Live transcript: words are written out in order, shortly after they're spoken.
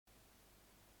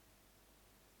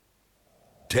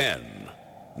10,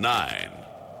 9,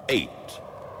 8,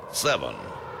 7,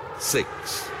 6,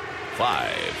 5,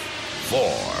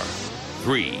 4,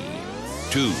 3,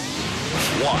 2, 1,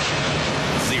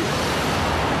 0.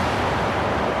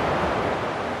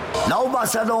 Now,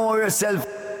 Bassa, don't worry yourself.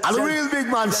 And the real big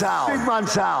man sound. Big man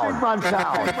sound. Big man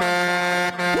sound.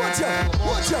 Watch out,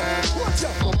 watch out, watch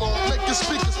out. Come on, make your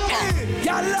speakers pop.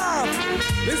 Y'all laugh.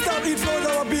 We start eating flows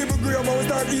our people grow, but we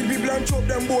start eating people and chop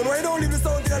them bone. Why don't leave the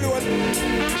sound thing alone?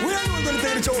 We are not going to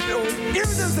take the chop down. Give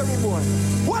them some more.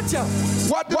 Watch out.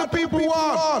 What do the people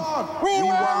want? We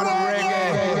want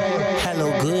reggae.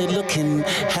 Hello, good looking.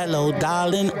 Hello,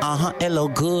 darling. Hello,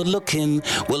 good looking.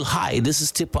 Well, hi, this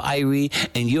is Tipper Irie,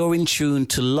 and you're in tune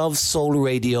to Love Soul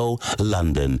Radio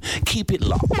London. Keep it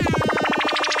locked.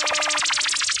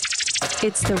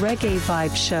 It's the Reggae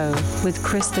Vibe Show with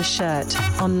Chris the Shirt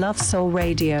on Love Soul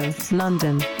Radio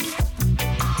London. Go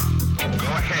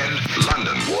ahead,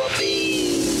 London.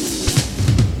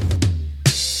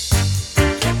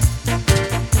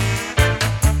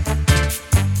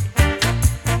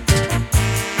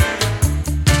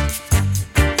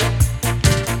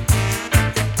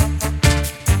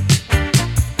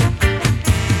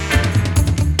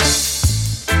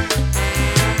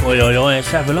 Oi, oi, oi,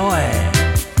 let's have a lie.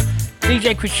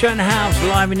 DJ Chris Shirt in the house,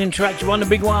 live and interactive on the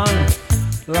big one.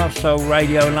 Love Soul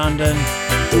Radio London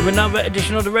with another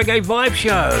edition of the Reggae Vibe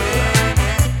Show.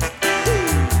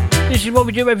 This is what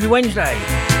we do every Wednesday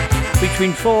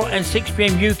between 4 and 6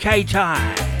 p.m. UK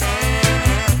time.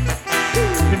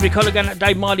 With my colleague at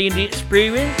Dave Marley in the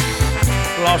Experience.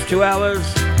 The last 2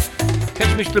 hours.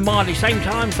 Catch Mr. Marley, same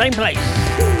time, same place.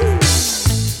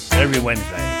 Every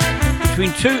Wednesday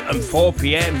between 2 and 4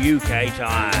 p.m. UK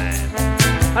time.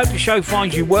 Hope the show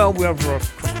finds you well wherever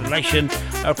across the nation,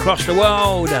 across the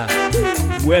world,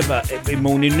 whether it be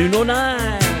morning, noon or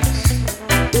night.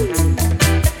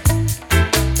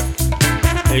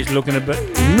 It's looking a bit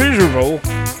miserable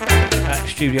at the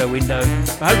studio window,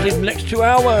 but hopefully the next 2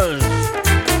 hours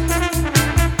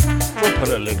we'll put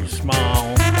a little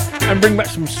smile and bring back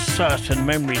some certain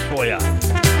memories for you.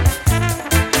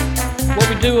 What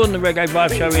we do on the Reggae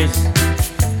Vibe Show is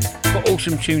put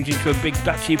awesome tunes into a big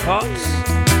Dutchy pot,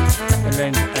 and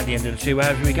then at the end of the 2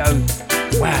 hours we go,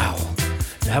 wow,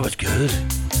 that was good.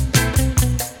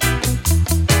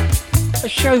 A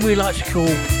show we like to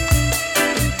call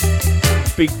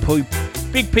Big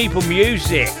People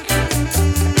Music.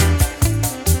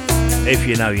 If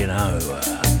you know, you know.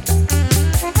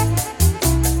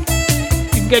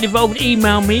 You can get involved,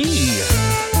 email me,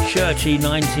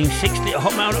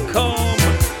 shirty1960@hotmail.com,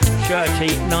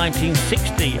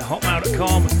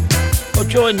 shirty1960@hotmail.com, or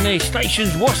join the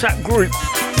station's WhatsApp group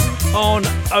on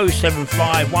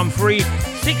 07513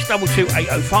 622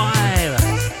 805.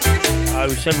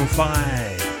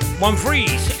 07513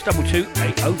 622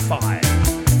 805.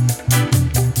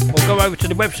 Or go over to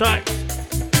the website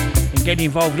and get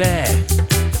involved there.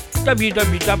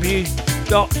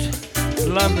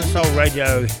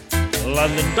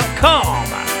 www.londonsoulradiolondon.com.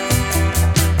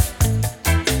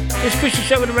 It's Chris the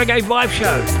Show with the Reggae Vibe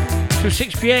Show till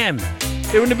 6 p.m.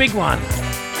 Here in the big one,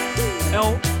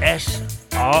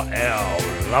 LSRL,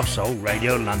 Love Soul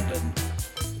Radio London.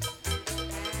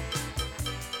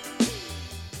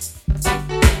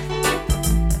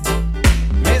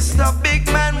 Mr. Big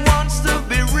Man wants to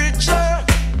be richer,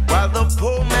 while the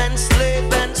poor man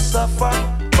slave and suffer,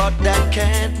 but that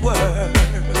can't work.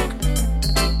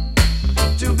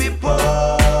 To be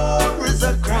poor is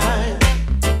a crime.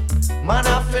 Man,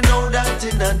 I fi know that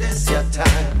in this your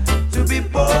time. To be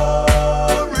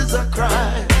poor is a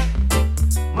crime.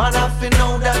 Man, I fi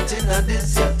know that in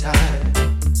this your time.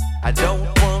 I don't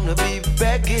wanna be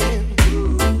begging.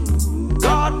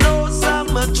 God knows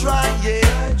I'm a trying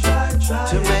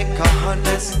to make a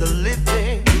honest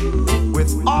living.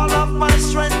 With all of my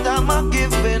strength I'm a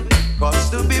giving. Cause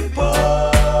to be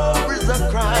poor is a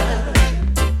crime.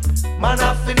 Man,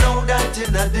 I fi know that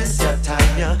in this your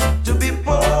time, yeah. To be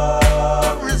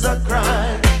poor is a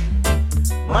crime.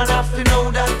 Man, I fi know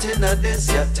that in this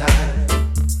your time.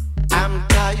 I'm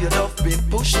tired of being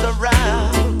pushed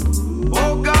around.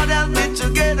 Oh God, help me to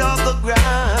get off the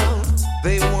ground.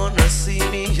 They wanna see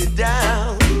me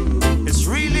down. It's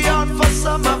really hard for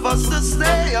some of us to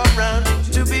stay around.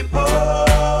 To be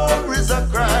poor is a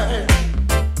crime.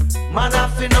 Man, I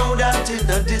fi know that in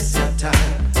this your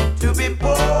time. To be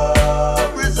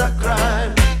poor is a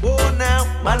crime. Oh, now,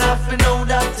 man, I fi know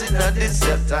that in this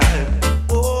your time.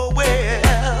 Oh,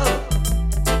 well,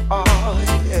 oh,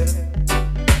 yeah.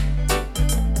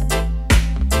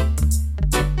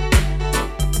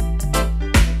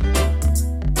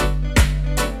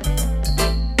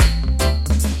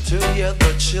 To hear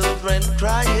the children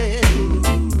crying,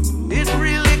 it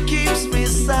really keeps me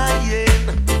sighing.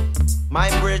 My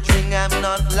brethren, I'm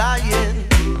not lying.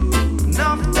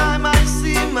 Enough time I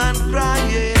see man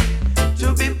crying.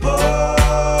 To be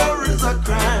poor is a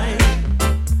crime.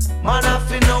 Man, I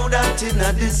feel know that in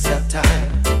a this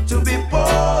time. To be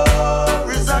poor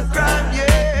is a crime,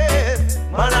 yeah.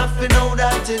 Man, I feel know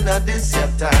that in a this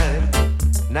time.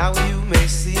 Now you may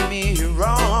see me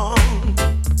wrong,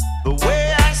 the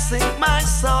way I sing my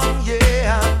song,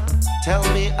 yeah. Tell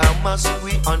me how must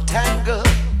we untangle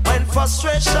when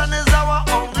frustration is our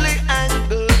only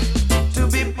angle. To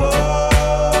be poor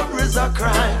is a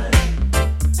crime.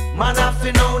 Man, I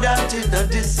feel know that in a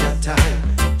this time.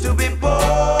 To be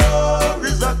poor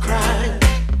is a crime.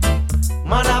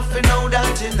 Man, I feel know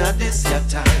that in a this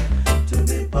time. To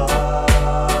be poor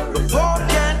is a crime.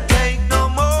 Can't take no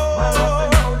more.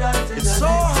 It's so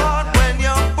hard when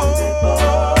you're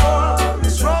poor,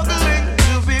 struggling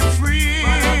to be free.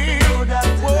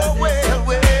 Oh well,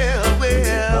 well,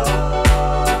 well.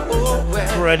 Oh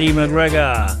well. Freddie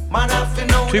McGregor.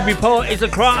 To be poor is a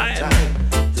crime.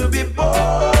 To be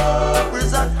poor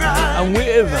is a crime. And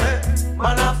with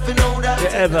the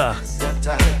ever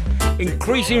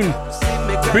increasing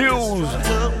bills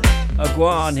are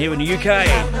going on here in the UK.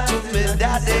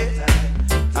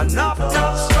 Times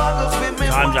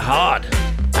are hard,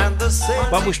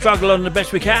 but we struggle on the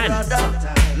best we can. A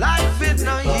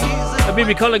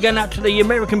BB call again out to the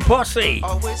American Posse,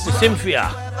 the Cynthia,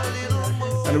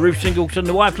 and the Ruth Singleton and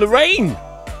the wife Lorraine.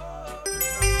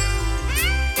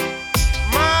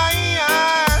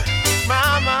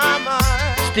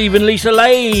 Steve and Lisa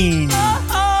Lane.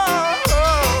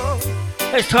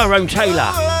 There's Tyrone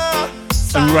Taylor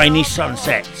and Rainy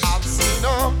Sunsets. I've seen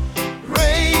a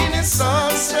rainy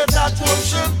sunset at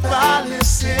Ocean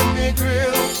Palace in the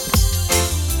grill.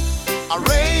 A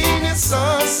rainy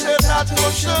sunset at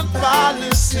Ocean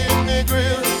Palace in the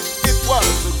grill. It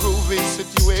was a groovy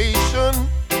situation,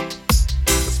 a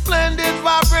splendid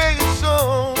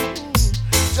vibration.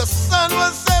 Just sun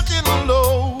was setting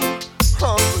low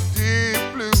on the deep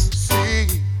blue sea.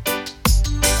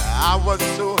 I was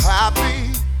so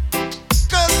happy,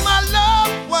 'cause my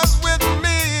love was with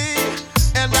me.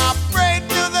 And I prayed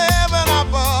to the heaven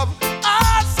above.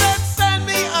 I said, send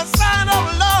me a sign of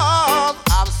love.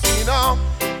 I've seen a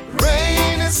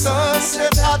rainy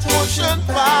sunset at Ocean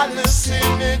Palace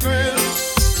in the grill.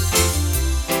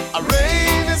 A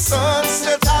rainy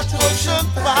sunset at Ocean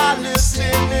Palace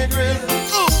in the grill.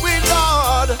 Ooh, we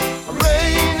Lord. A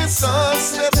rainy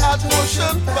sunset at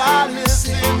Ocean Palace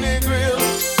in the grill.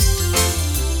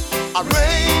 A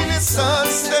rainy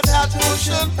sunset at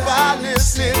Ocean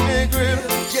Palace in the grill.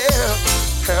 Yeah,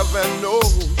 heaven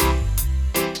knows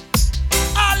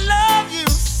I love you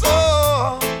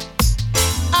so.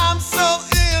 I'm so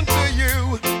into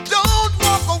you. Don't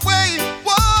walk away.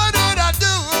 What did I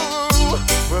do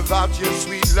without your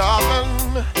sweet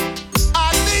loving?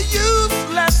 I'd be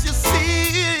useless, you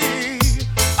see.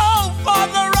 Oh,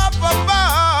 Father up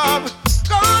above,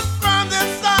 confirm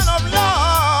this sign of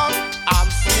love.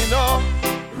 I've seen a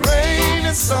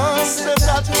rainy sunset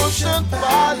at Ocean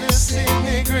Palace in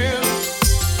the grill.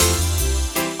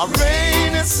 A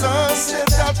rainy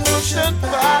sunset at Ocean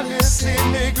Palace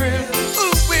in the grill.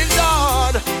 Ooh, we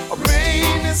Lord. A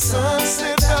rainy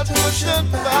sunset at Ocean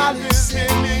Palace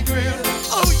in the grill.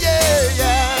 Oh yeah,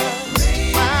 yeah.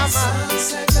 Rainy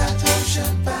sunset at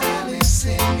Ocean Palace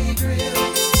in the grill.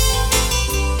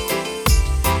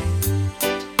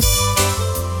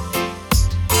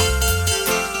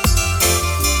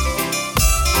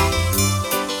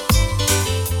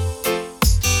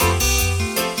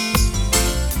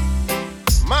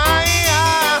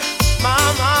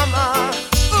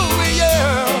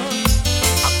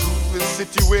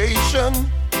 Situation,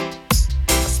 a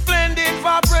splendid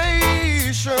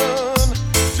vibration.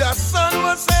 Just sun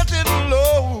was setting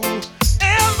low,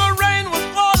 and the rain was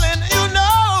falling, you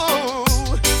know.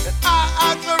 And I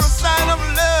asked for a sign of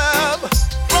love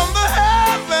from the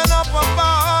heaven up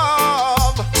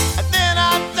above. And then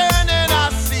I turn and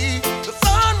I see the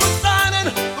sun was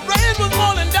shining, the rain was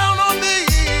falling down on me.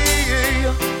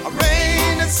 A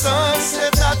rainy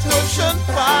sunset at Ocean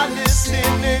Palace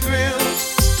in the grill.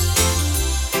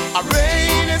 A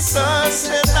rainy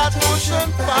sunset at Ocean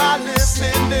Palace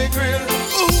in the grill.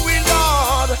 Ooh, we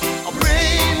Lord. A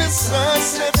rainy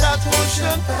sunset at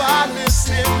Ocean Palace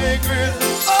in the grill.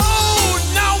 Oh,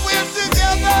 now we're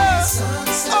together.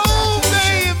 Oh,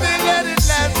 baby, let it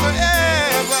last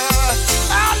forever.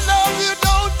 I love you,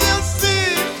 don't you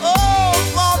see? Oh,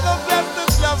 Father, bless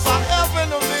this love forever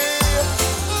to me.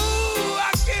 Ooh,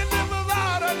 I can't live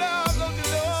without a love, don't you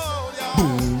know?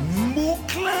 Boom,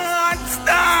 Clyde.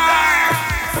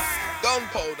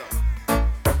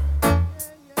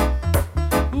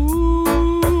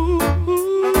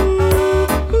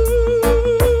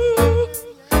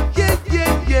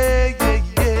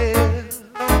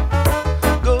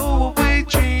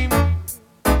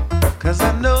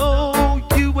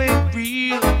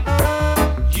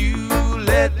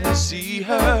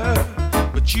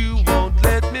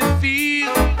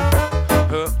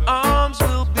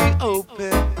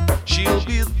 open, she'll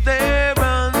be there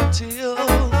until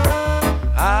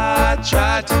I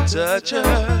try to touch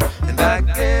her and I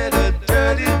get a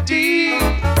dirty deed.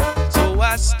 So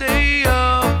I stay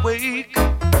awake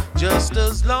just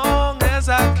as long as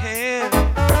I can.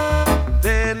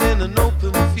 Then in an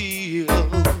open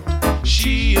field,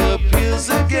 she appears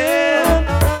again.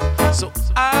 So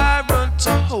I run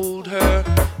to hold her,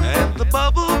 and the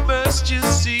bubble bursts, you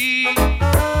see.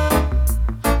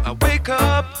 I wake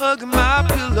up hugging my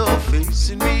pillow,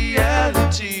 facing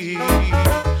reality.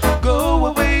 Go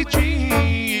away,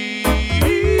 dream.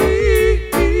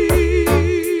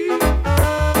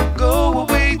 Go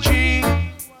away, dream.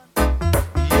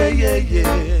 Yeah, yeah,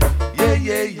 yeah. Yeah,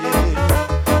 yeah,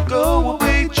 yeah. Go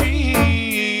away,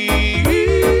 dream.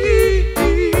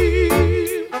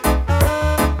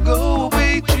 Go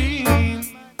away, dream.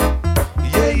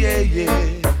 Yeah, yeah, yeah.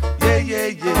 Yeah, yeah,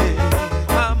 yeah.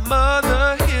 My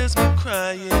mother hears me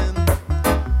crying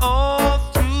all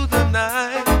through the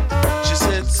night. She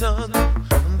said, son,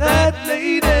 that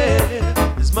lady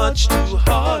is much too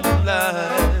hard in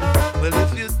life. Well,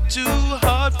 if you're too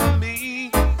hard for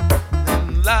me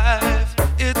in life,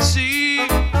 it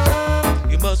seems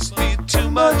you must be too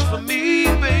much for me,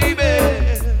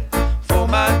 baby. For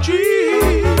my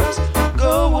dreams,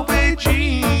 go away,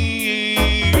 dream.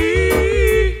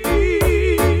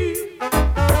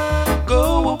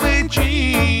 Go away,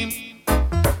 dream.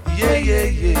 Yeah, yeah,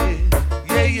 yeah.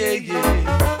 Yeah, yeah,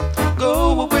 yeah.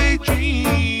 Go away,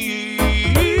 dream.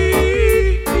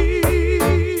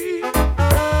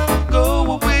 Go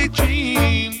away,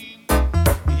 dream.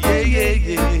 Yeah, yeah,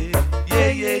 yeah.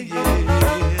 Yeah, yeah, yeah.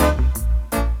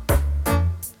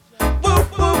 Whoa,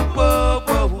 whoa, whoa,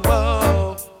 whoa,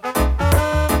 whoa.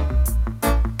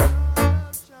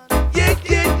 Yeah,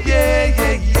 yeah, yeah,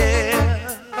 yeah, yeah.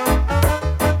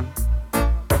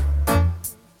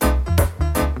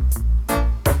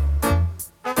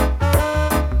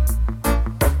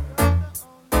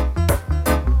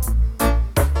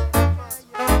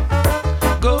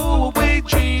 Go away,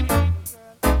 dream,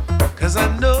 'cause I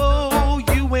know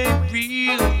you ain't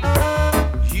real.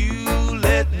 You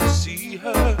let me see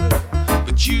her,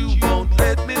 but you won't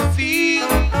let me feel.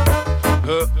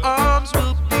 Her arms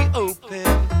will be open,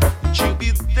 and she'll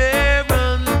be there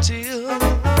until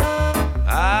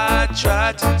I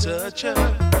try to touch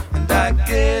her, and I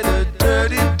get a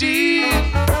dirty deed.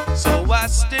 So I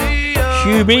stay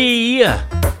QB,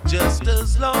 just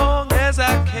as long as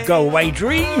I can. Go Away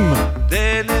Dream.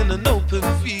 Then in an open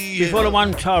field, Before the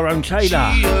one, Tyrone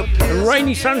Taylor. A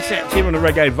Rainy Sunset here on the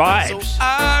Reggae Vibes. so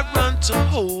I run to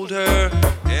hold her,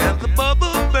 and the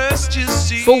bubble bursts, you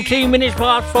see. 14 minutes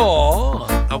past 4.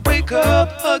 I wake up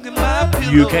hugging my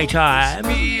pillow. UK time.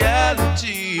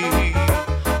 Reality.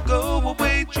 Go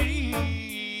away, dream.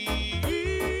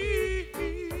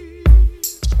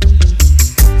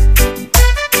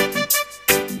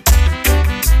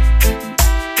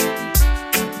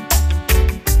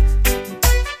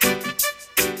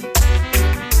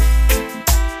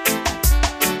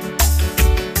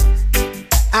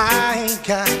 I ain't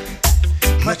got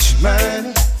much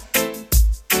money,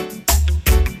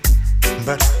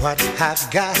 but what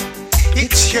I've got,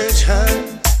 it's yours,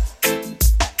 honey.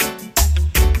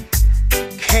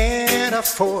 Can't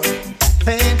afford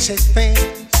fancy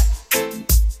things.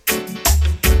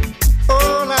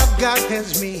 All I've got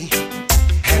is me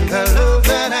and the love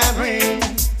that I bring.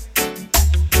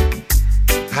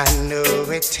 I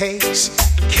know it takes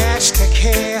cash to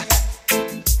care,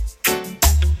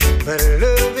 but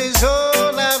love is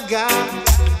all I've got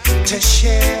to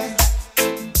share.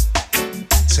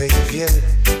 So if you're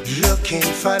looking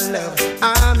for love,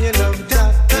 I'm your love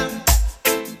doctor.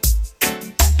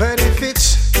 But if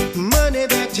it's money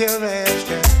that you're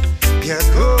after, you're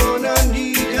gonna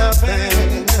need a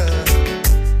banker.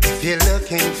 If you're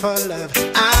looking for love,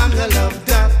 I'm the love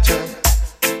doctor.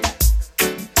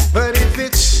 But if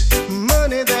it's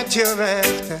money that you're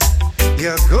after,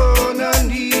 you're gonna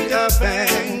need a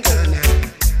banker now.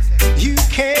 You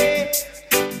can't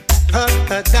put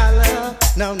a dollar,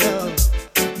 no, no.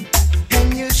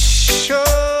 And you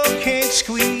sure can't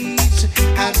squeeze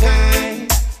a dime.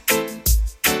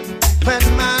 But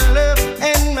my love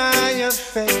and my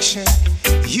affection,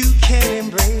 you can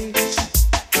embrace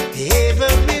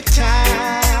every time.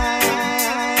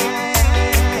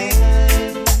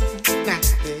 Now,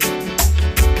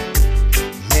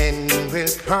 men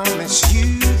will promise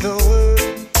you the world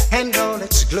and all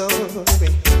its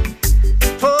glory.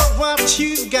 For what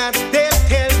you got, they'll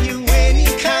tell you any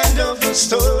kind of a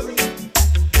story.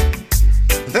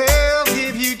 They'll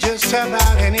give you just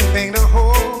about anything to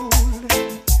hold.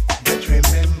 But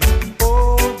remember,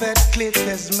 all that glitters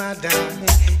Yes, my darling,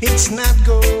 it's not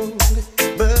gold,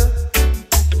 but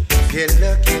if you're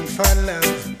looking for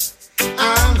love,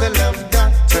 I'm the love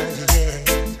doctor, yeah.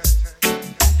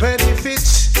 But if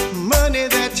it's money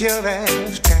that you're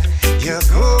after, you're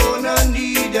gonna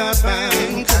need a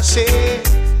bank. I say,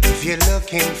 if you're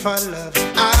looking for love,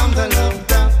 I'm the love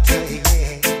doctor,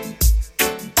 yeah.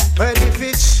 But if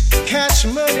it's cash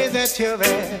money that you're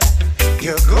after,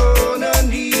 you're gonna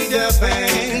need a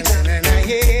bank.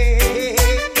 Yeah.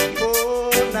 Oh,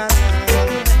 na,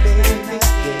 baby,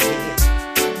 yeah.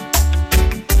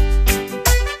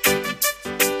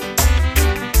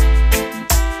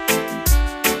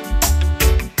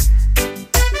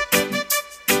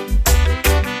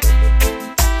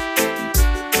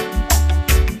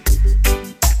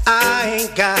 I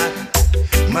ain't got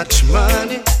much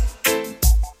money,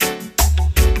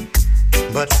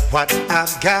 but what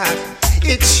I've got,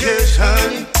 it's yours,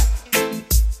 honey.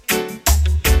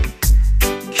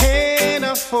 Can't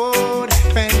afford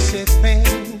fancy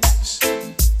things.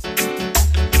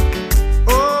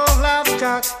 All I've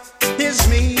got is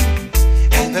me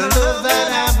and the love that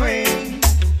I bring.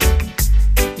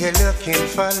 You're looking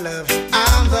for love,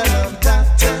 I'm the love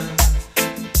doctor.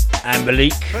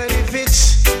 Ambelique. But if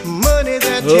it's money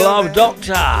that Love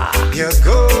Doctor. You're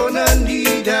gonna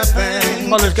need a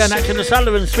bank. Honours going out to the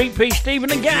Sullivan, Sweet Pea,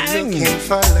 Stephen and gang.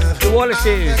 The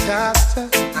Wallaces.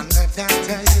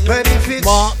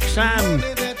 Mark, Sam,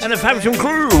 and the Phantom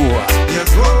crew. You're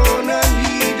gonna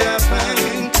need a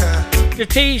bank. The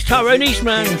T's, Tyrone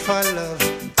Eastman.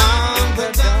 I'm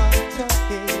the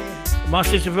doctor. My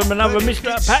sister from another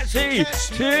Mr. Patsy,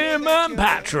 Tim and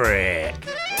Patrick.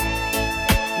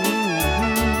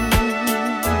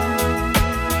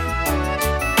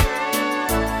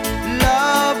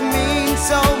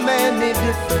 So many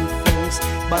different things,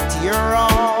 but you're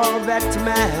all that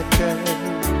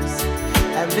matters,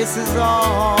 and this is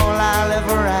all I'll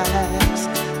ever ask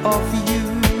of you.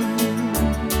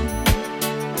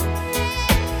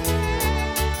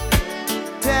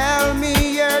 Tell me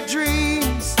your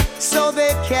dreams so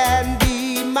they can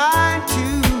be mine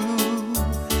too.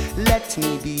 Let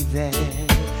me be there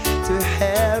to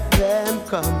help them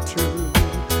come true.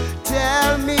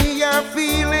 Tell me your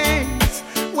feelings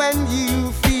when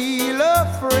you feel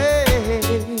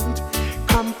afraid.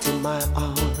 Come to my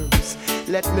arms,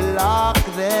 let me lock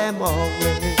them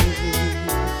away.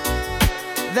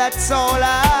 That's all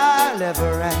I'll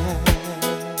ever ask.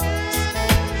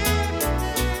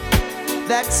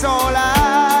 That's all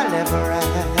I'll ever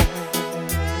ask.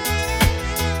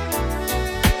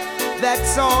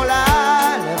 That's all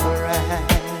I'll ever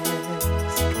ask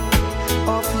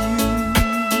of you.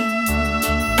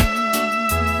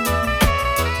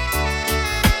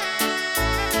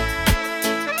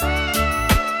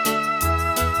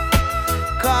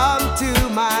 Come to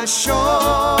my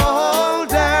shoulder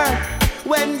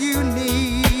when you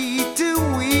need to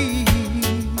weep.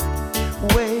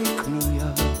 Wake me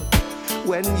up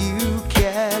when you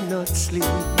cannot sleep.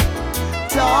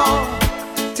 Talk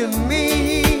to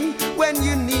me when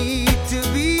you need to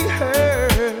be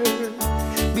heard.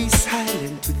 Be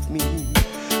silent with me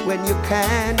when you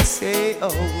can't say a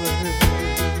word.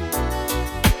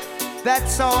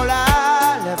 That's all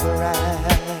I'll ever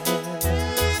ask.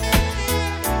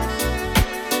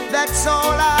 That's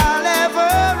all I'll ever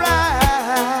ask.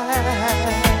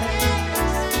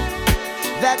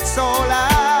 That's all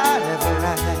I'll ever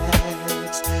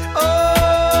ask. Oh,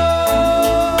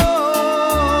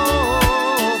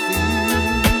 for you.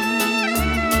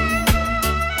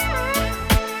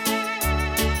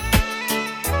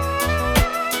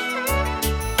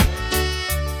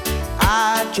 I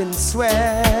can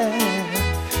swear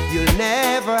you'll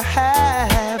never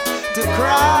have to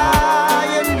cry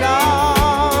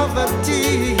another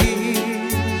tear.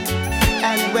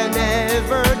 And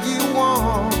whenever you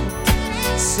want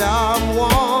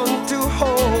someone to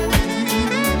hold you,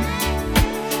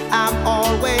 I'm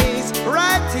always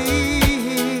right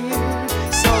here.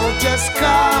 So just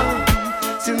come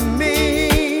to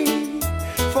me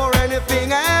for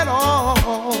anything at all.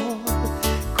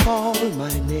 Call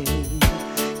my name,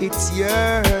 it's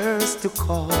yours to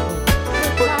call.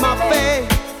 Put my faith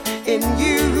in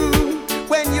you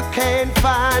when you can't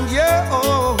find your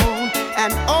own.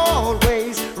 And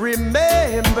always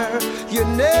remember you're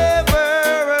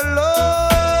never alone.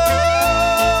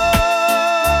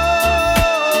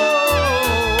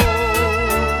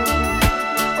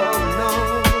 Oh no,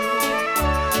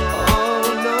 oh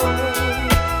no.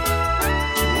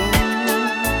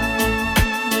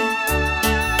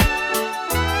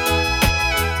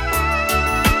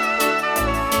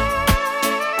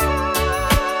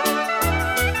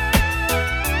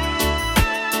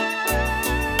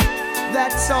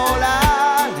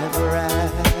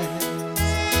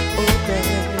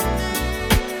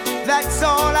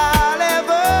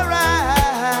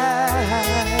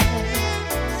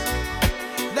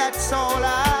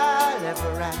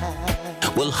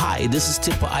 Hi, this is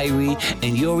Tipper Irie,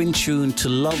 and you're in tune to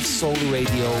Love Soul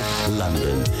Radio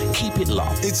London. Keep it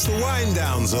locked. It's the Wind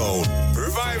Down Zone.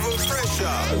 Revival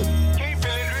Pressure. Keeping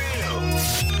it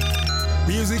real.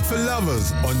 Music for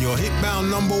lovers on your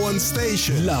hit-bound #1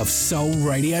 station. Love Soul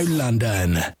Radio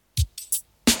London.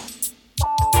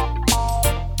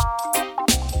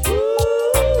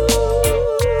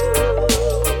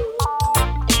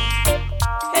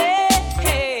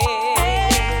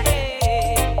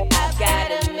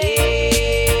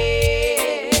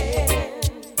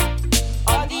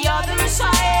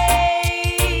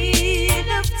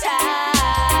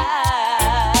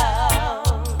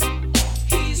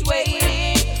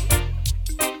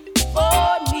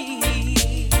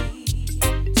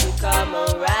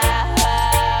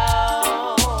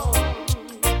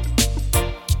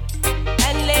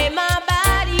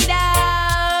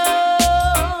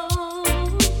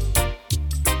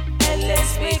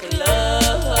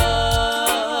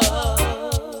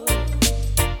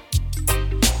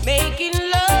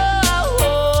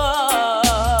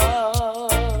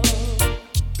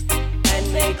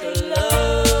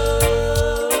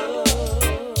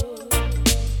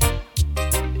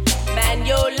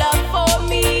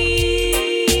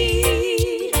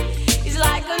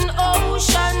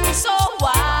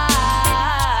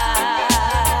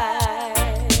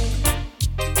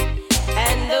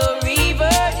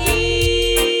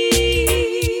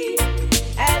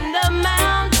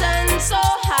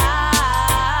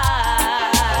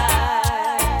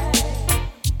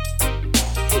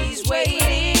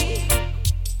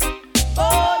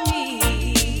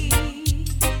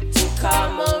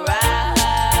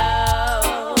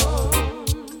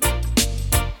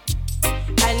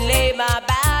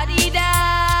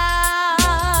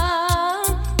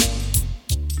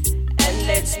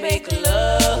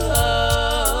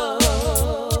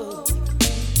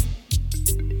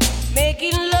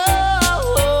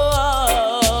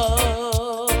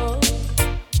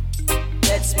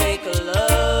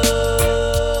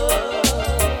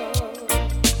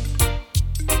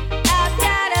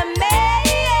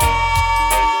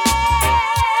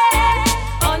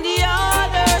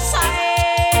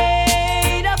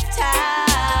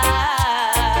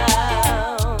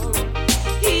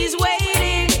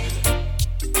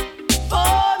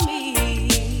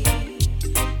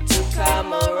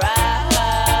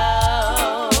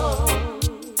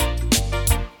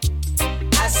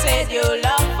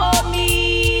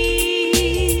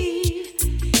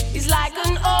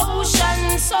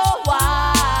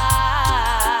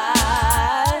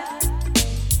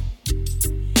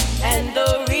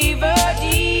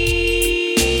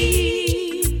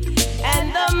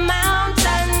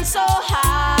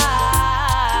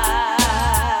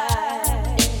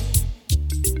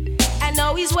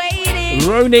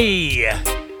 Rooney,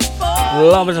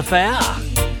 Lover's Affair,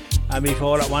 and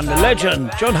before that one, the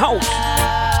legend John Holt.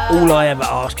 All I Ever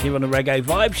Ask here on the Reggae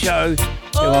Vibe Show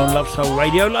here on Love Soul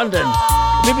Radio London.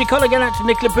 Bibi Collar again out to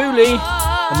Nicola Pooley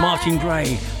and Martin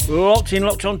Gray,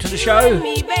 locked on to the show,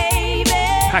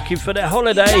 packing for their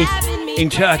holiday in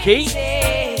Turkey.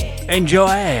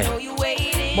 Enjoy.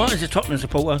 Martin's a Tottenham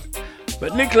supporter,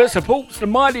 but Nicola supports the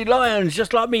mighty Lions,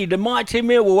 just like me. The mighty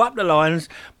Millwall up the Lions.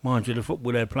 Mind you, the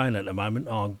football they're playing at the moment,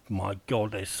 oh my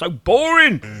God, they're so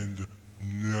boring. And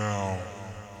now.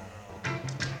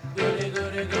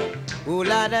 Ooh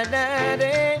la da da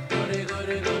da.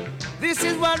 This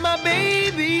is what my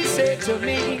baby said to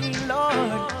me,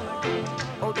 Lord.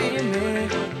 Oh dear me.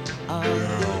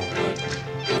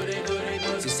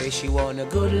 She say she want a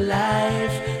good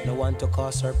life, no one to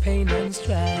cause her pain and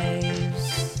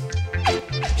strife.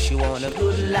 She want a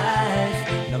good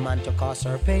life, no man to cause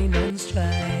her pain and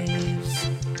strife.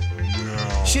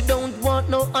 She don't want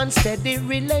no unsteady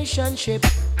relationship,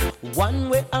 one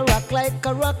way I rock like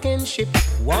a rocking ship.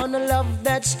 Want a love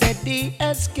that's steady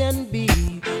as can be,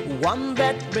 one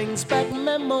that brings back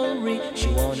memory. She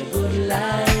want a good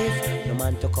life, no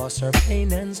man to cause her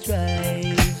pain and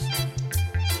strife.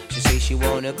 She say she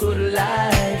want a good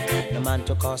life, no man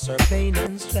to cause her pain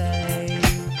and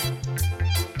strife.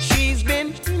 She's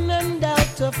been in and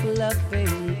out of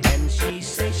loving, and she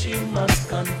says she must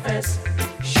confess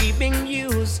she been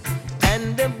used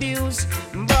and abused,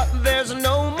 but there's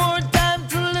no more time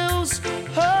to lose.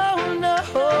 Oh no,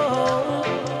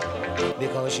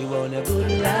 because she want a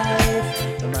good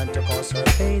life, the man to cause her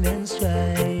pain and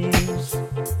strife.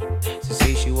 She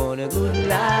say she want a good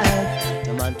life,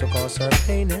 the man to cause her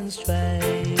pain and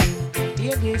strife.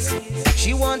 Yeah, this.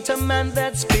 She wants a man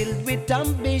that's filled with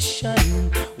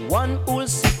ambition, one who'll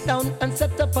sit down and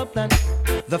set up a plan.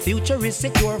 The future is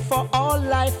secure for all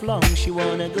life long. She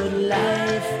want a good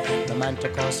life, the man to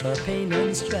cause her pain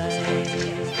and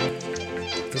strife.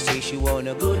 To say she want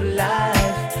a good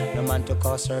life, the man to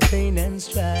cause her pain and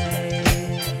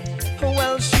strife.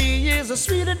 Well, she is a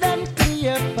sweeter than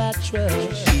Cleopatra.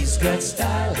 She's got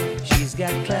style, she's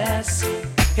got class.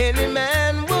 Any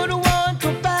man would want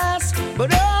to pass,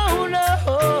 but oh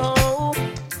no.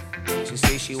 She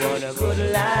say she want a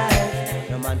good life,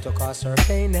 no man to cause her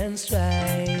pain and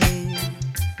strife.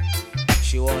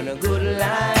 She want a good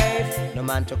life, no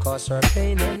man to cause her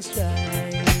pain and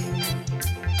strife.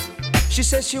 She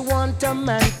says she want a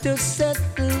man to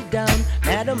settle down,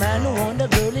 not a man who want a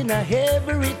girl in a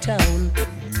every town.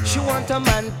 She want a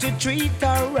man to treat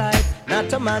her right,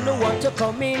 not a man who want to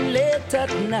come in late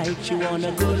at night. She want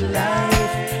a good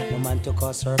life, no man to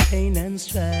cause her pain and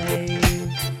strife.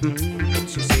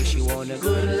 She say she want a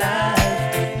good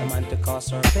life, no man to cause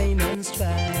her pain and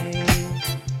strife.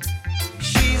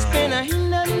 She's been a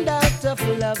in and out of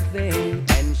loving,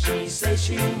 and she says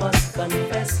she must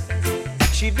confess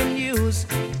she's been used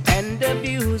and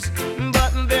abused,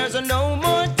 but there's no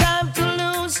more time to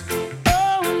lose.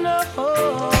 Oh no,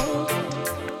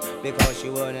 because she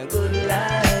want a good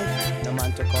life, no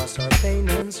man to cause her pain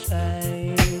and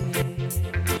strife.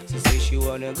 She say she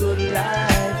want a good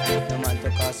life, no man to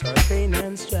cause her pain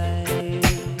and strife.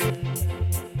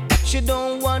 She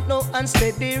don't want no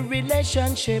unsteady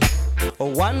relationship,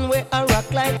 or one way I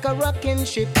rock like a rocking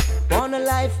ship. Want a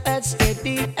life as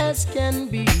steady as can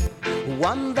be,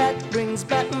 one that brings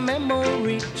back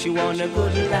memory. She want a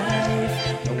good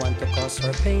life, no one to cause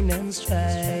her pain and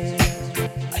strife.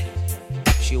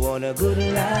 She want a good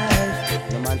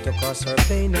life, no man to cause her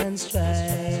pain and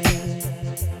strife.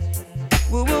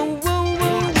 Woo woo woo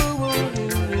woo woo woo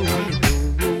woo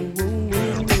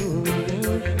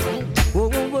woo woo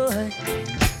woo woo.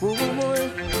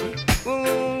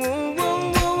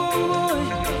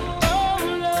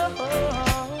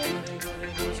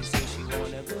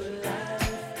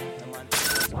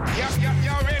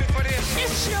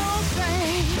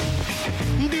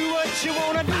 You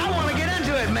wanna do? I wanna get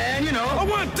into it, man, you know.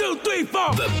 1, 2, 3,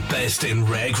 4. The best in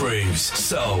rare grooves,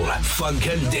 soul, funk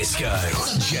and disco.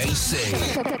 JC.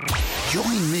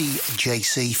 Join me,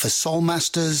 JC, for Soul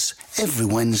Masters every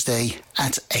Wednesday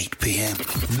at 8 p.m.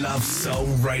 Love Soul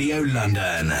Radio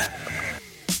London.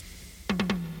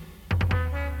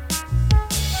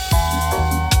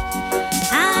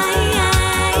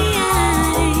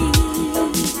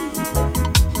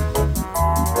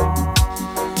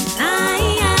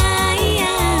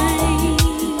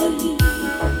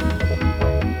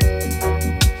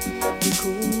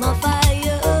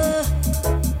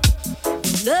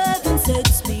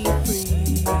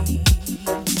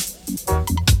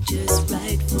 Just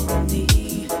right for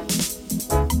me.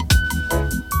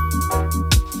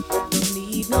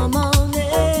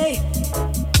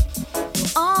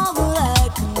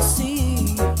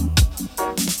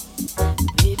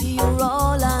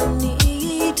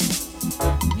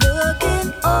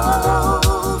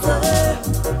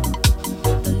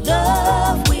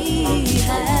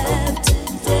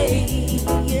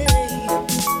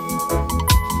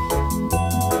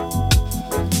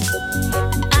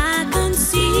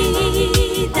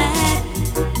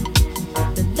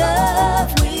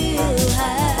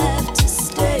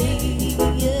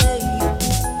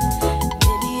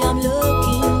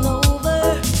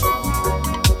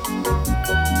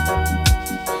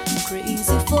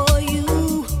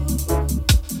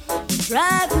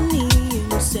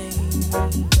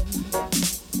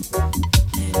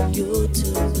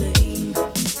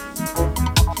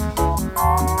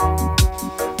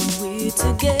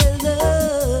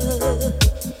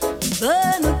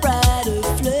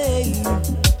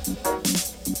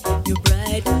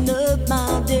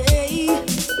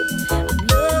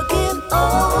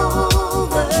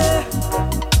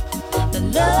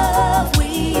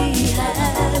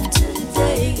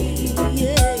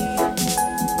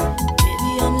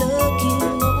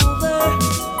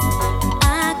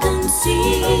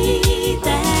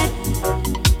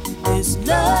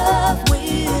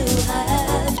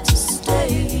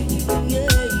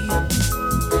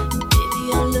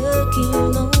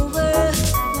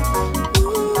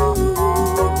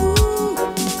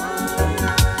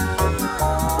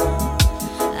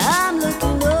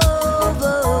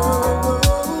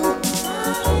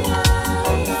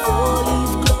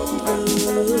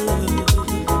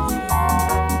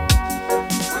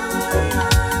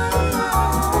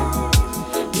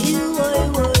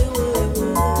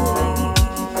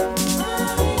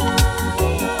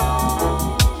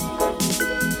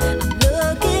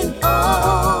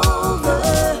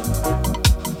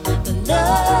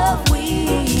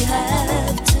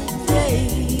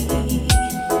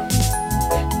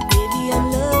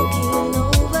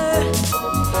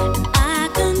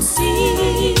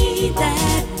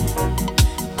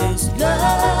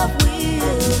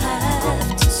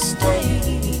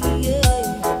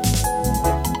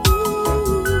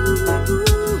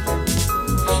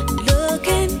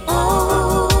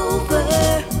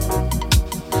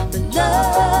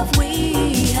 love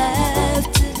we have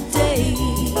today.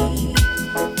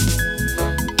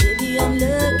 Baby, I'm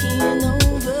looking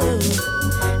over,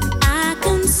 I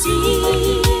can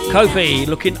see Kofi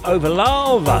looking over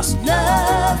love.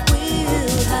 love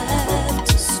will have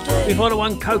to stay. Before the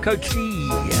one, Coco T.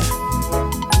 Baby,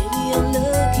 I'm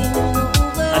looking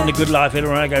over, And the Good Life in a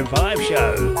Reggae 5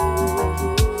 show.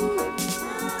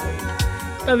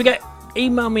 Don't forget,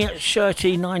 email me at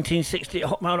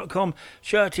shirty1960@hotmail.com.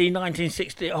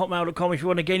 shirty1960@hotmail.com if you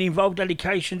want to get involved,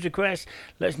 dedications, requests.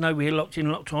 Let us know we're locked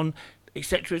in, locked on,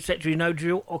 etc., etc. You know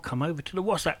drill. Or come over to the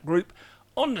WhatsApp group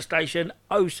on the station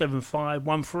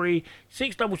 07513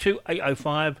 622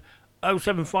 805.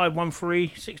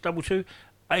 07513 622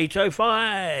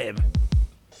 805.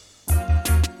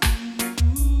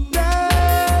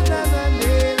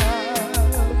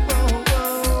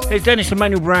 Here's Dennis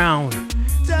Emmanuel Brown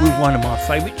with one of my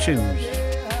favourite tunes,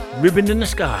 Ribbon in the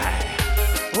Sky.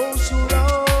 Oh, so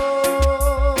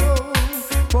long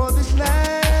for this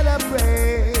night I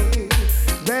pray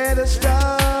that a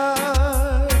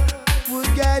star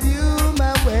would guide you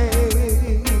my way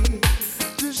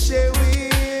to share with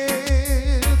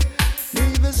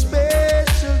me the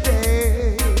special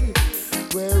day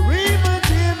where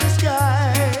ribbons in the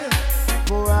sky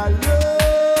for our love.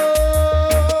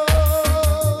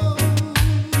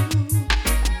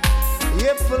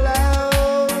 If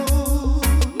allowed,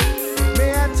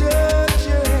 may I touch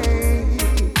your hand?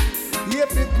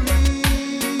 If it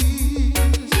please,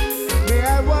 may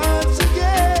I once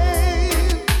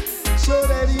again, so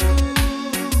that you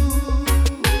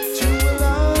too will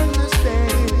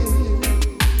understand.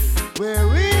 We're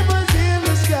ribbons in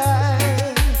the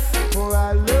sky for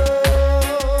our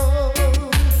love.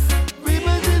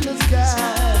 Ribbons in the sky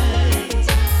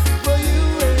for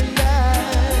you and I.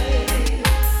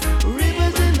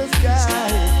 Ribbons in the sky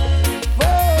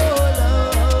for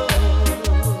love.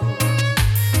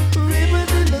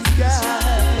 Ribbons in the sky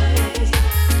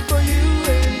for you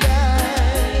and I.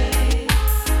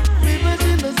 Ribbons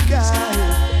in the sky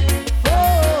for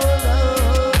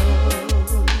love.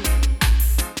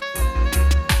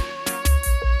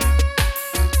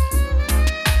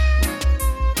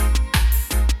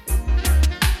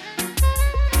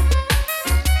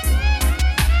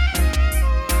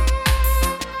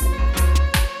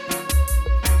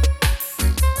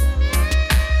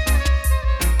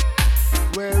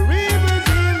 We're ribbons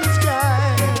in the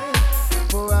sky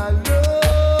for our love.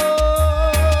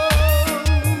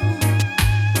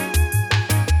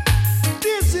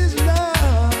 This is not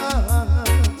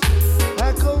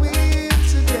a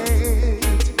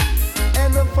coincidence,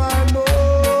 and a far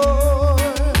more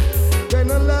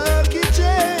than a lucky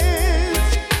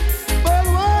chance. But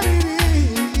what it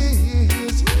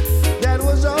is that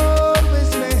was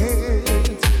always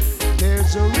meant.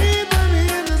 There's a ribbon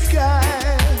in the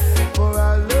sky for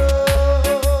our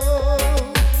love.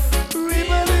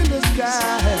 Ribbon in the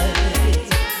sky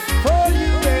for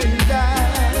you and I.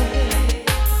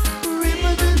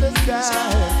 Ribbons in the sky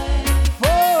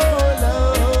for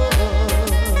love.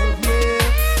 Yeah.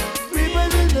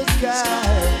 Ribbons in the sky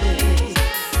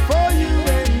for you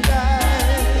and I.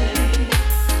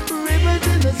 Ribbons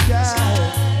in the sky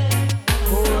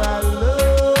for our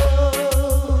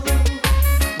love.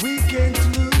 We can't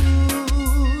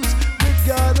lose with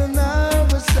God on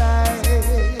our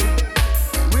side.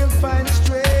 We'll find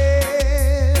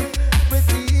strength with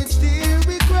each tear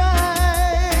we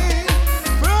cry.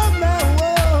 From now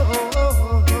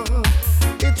on,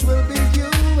 it will be you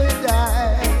and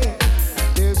I.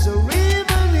 There's a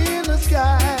ribbon in the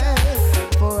sky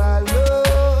for our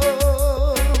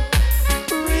love.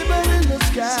 Ribbon in the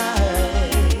sky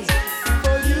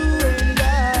for you and I.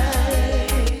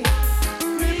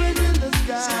 Ribbon in the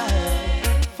sky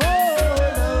for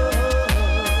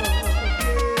love.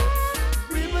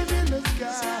 Ribbon in the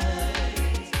sky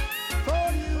for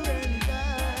you and I.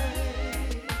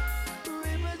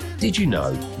 Did you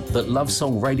know that Love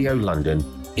Soul Radio London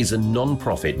is a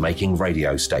non-profit making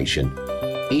radio station?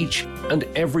 Each and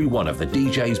every one of the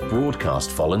DJs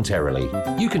broadcast voluntarily.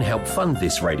 You can help fund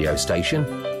this radio station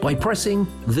by pressing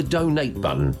the donate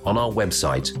button on our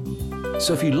website.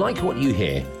 So if you like what you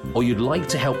hear or you'd like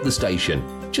to help the station,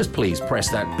 just please press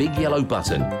that big yellow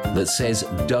button that says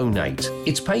donate.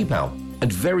 It's PayPal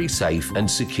and very safe and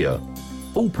secure.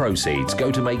 All proceeds go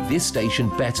to make this station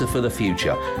better for the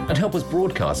future and help us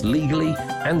broadcast legally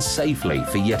and safely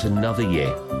for yet another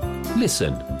year.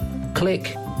 Listen,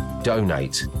 click,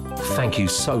 donate. Thank you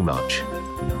so much.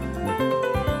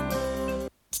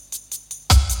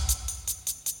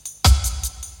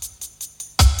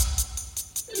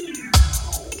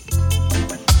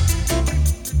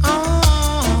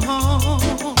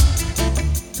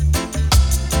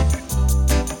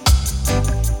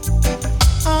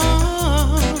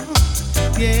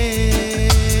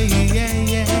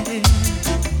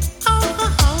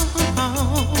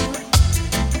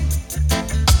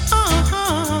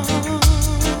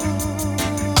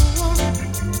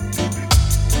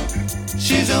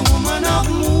 woman of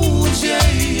mood,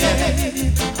 yeah,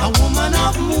 yeah. A woman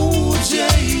of mood,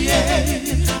 yeah,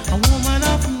 yeah. A woman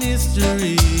of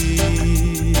mystery.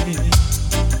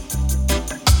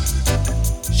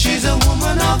 She's a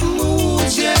woman of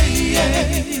mood, yeah,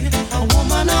 yeah. A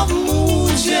woman of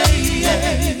mood, yeah,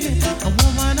 yeah. A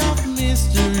woman of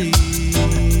mystery.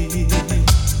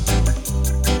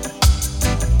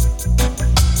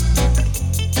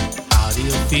 How do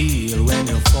you feel when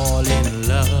you fall in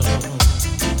love?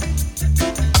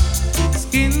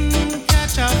 Skin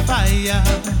catch a fire,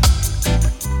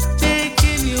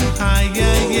 taking you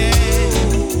higher,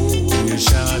 yeah. You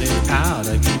shout it out,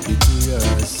 I keep it to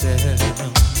yourself.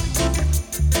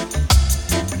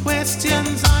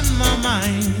 Questions on my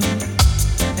mind,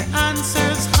 the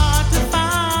answers hard to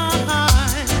find.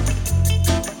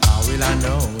 How will I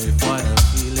know if what I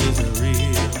feel is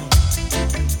real?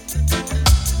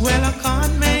 Well, I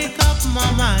can't make up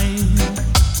my mind.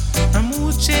 My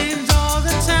mood changes all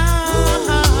the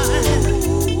time.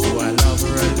 Do I love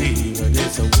her or leave her?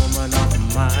 It's a woman of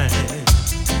mine.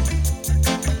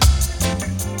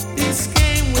 This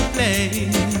game we play,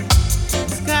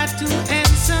 it's got to end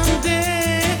someday.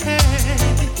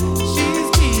 She's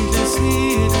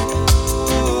bittersweet.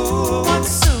 What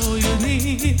so you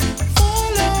need?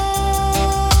 Follow.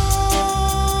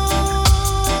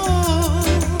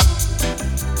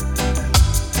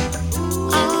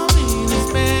 I'm in a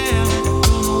spell.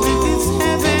 Don't know if it's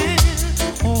heaven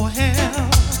or hell.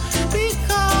 Because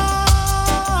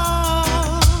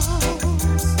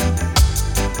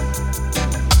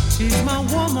she's my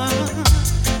woman.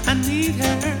 I need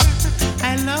her.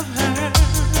 I love her.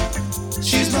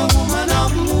 She's my woman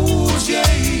of mood,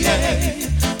 yeah, yeah.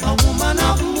 A woman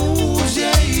of mood,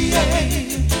 yeah,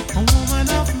 yeah. A woman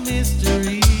of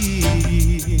mystery.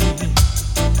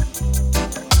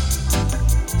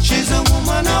 She's a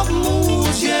woman of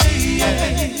mood, yeah,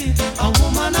 yeah. A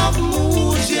woman of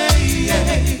mood, yeah,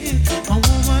 yeah. A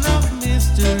woman of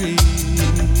mystery.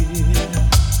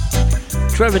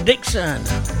 Trevor Dixon,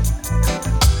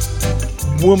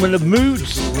 Woman of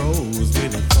Moods.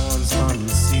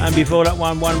 And before that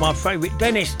one of my favourite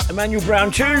Dennis Emmanuel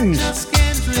Brown tunes,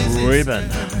 Ribbon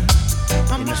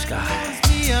in the Sky.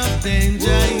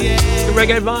 The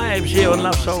reggae vibes here on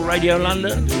Love Soul Radio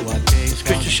London. It's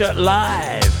Chris the Shirt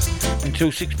live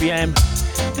until 6 p.m.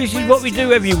 This is what we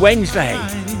do every Wednesday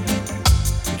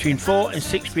between 4 and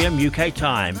 6 p.m. UK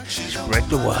time. Spread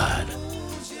the word.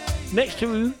 Next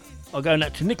to I'll go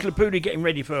out to Nicola Pooley getting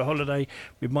ready for a holiday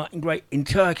with Martin Great in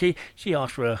Turkey. She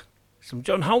asked for some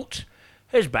John Holt.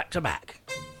 Here's Back to Back.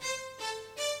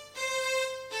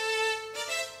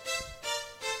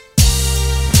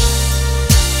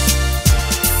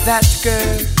 That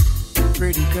girl,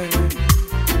 pretty girl,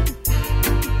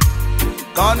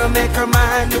 gonna make her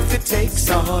mind if it takes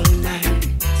all night.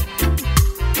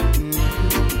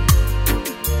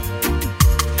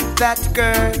 That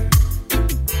girl,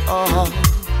 oh,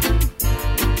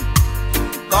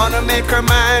 gonna make her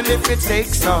mind if it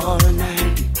takes all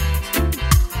night.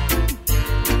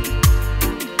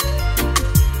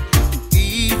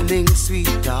 Evening, sweet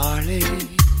darling,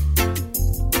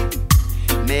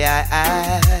 may I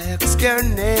ask your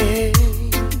name?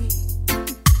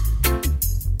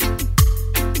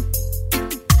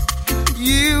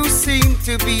 You seem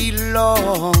to be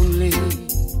lonely,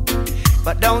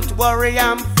 but don't worry,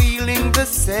 I'm feeling the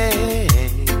same.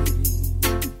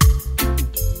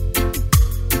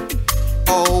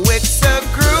 Oh, it's a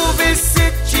groovy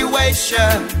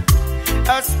situation,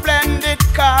 a splendid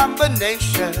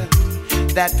combination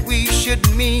that we should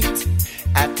meet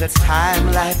at a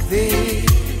time like this.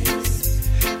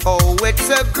 Oh, it's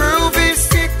a groovy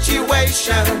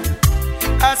situation,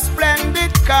 a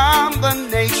splendid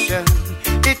combination.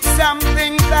 It's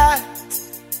something that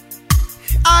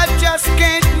I just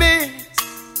can't miss.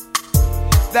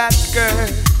 That girl,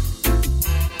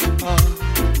 oh,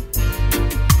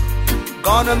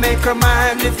 gonna make her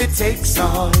mind if it takes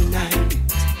all night.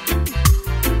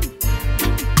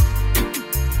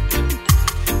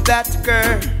 That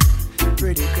girl,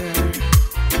 pretty girl,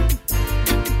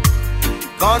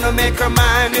 gonna make her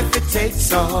mind if it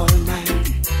takes all night.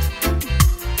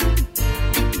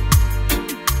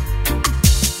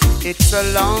 It's a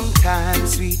long time,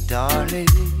 sweet darling,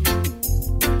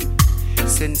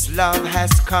 since love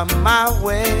has come my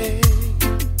way.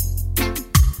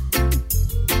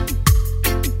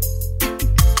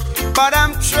 But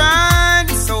I'm trying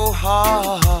so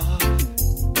hard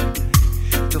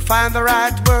to find the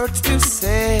right words to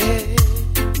say.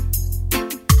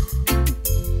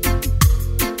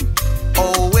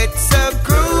 Oh, it's a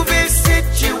groovy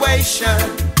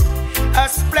situation, a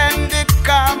splendid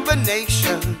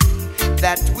combination.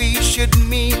 that we should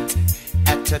meet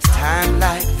at a time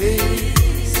like this.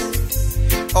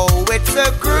 Oh, it's a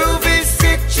groovy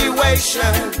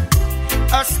situation,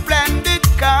 a splendid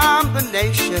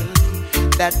combination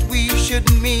that we should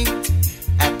meet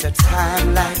at a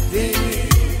time like this.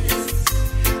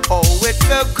 Oh, it's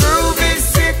a groovy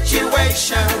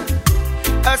situation,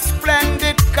 a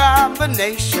splendid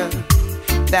combination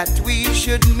that we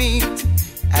should meet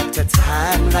at a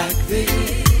time like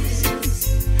this.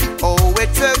 Oh,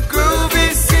 it's a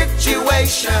groovy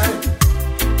situation,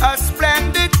 a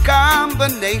splendid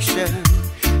combination.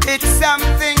 It's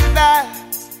something that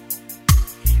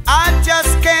I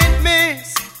just can't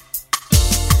miss.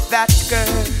 That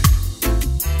girl,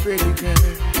 pretty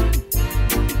girl,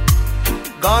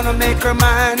 gonna make her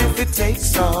mine if it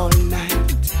takes all night.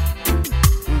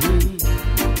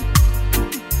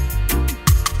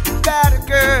 That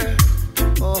girl,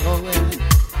 oh well,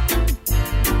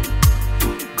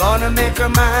 gonna make her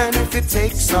mine if it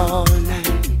takes all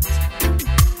night.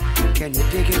 Can you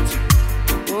dig it?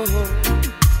 Oh,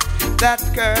 that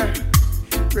girl,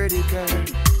 pretty girl,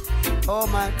 oh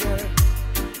my girl,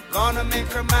 gonna make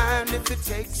her mine if it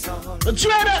takes all.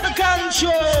 Dread out the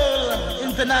control,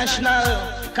 international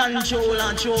control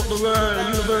and choke the world.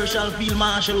 Universal field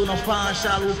marshal, who no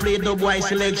partial, who play dubwise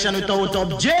selection without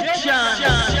objection.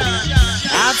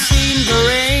 I've seen the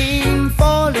rain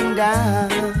falling down.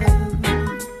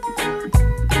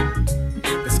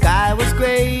 The sky was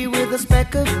gray with a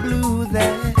speck of blue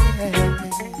there.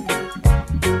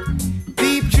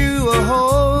 Peeped through a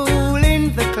hole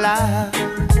in the cloud.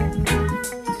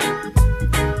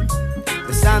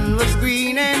 The sun was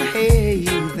green and hay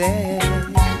there.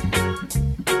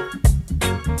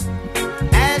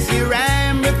 As you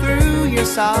ramble through your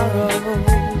sorrow,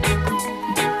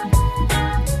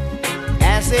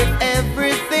 as if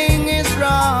everything is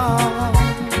wrong,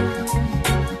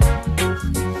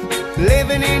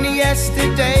 living in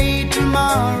yesterday,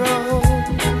 tomorrow.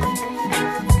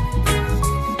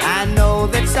 I know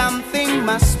that something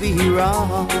must be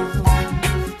wrong.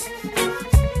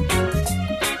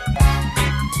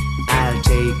 I'll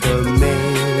take a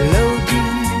melody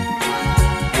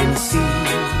and see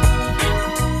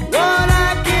what I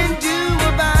can do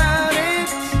about it.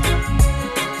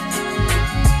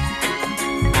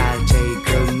 I'll take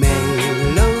a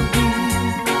melody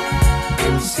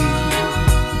and see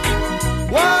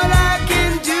what I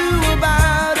can do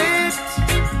about it.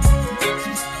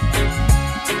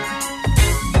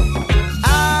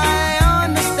 I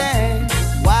understand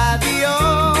why the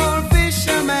old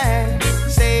fisherman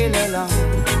sail along,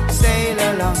 sail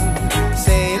along,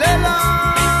 sail along.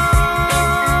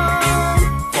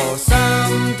 For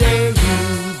someday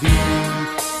you'll be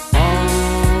home.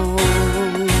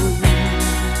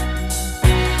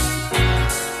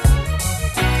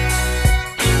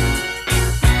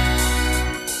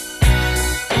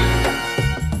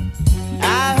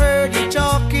 I heard you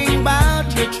talking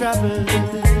about your troubles.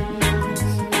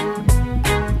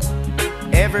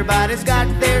 Everybody's got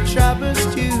their troubles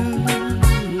too.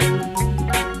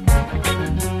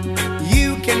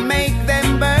 You can make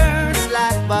them burst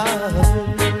like bubbles.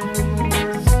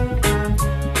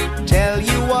 Tell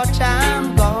you what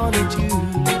I'm gonna do.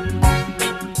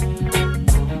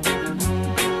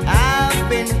 I've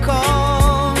been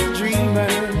called a dreamer,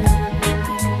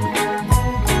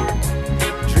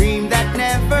 dream that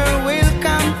never will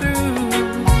come through.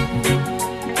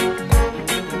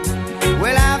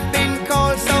 Well, I've been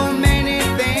called so many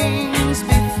things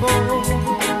before.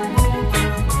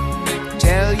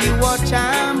 Tell you what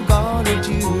I'm gonna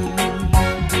do.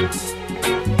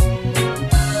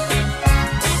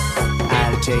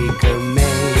 I'll take a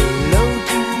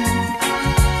melody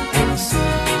and see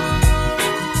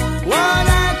what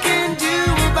I can do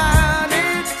about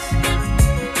it.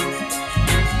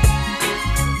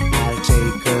 I'll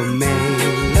take a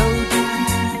melody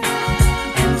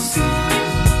and see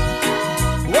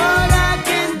what I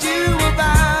can do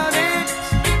about it.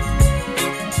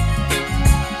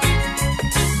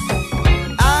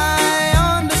 I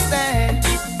understand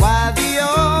why the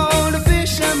old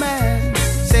fisherman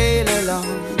sail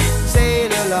along,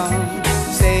 sail along,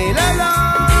 sail along.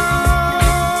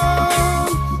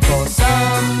 For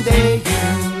someday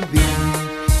you'll be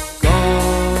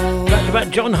gone. That's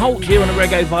about John Holt here on the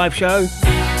Reggae Vibe Show.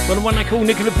 For the one they call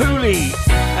Nicola Pooley,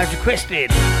 as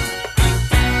requested.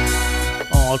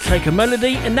 Oh, I'll take a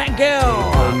melody and that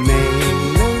girl.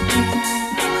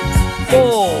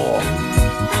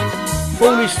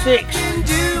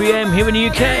 4:46 p.m. here in the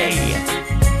UK.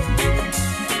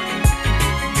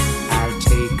 I'll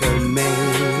take a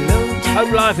melody.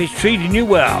 Hope life is treating you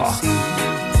well.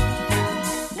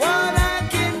 What I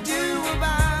can do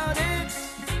about it.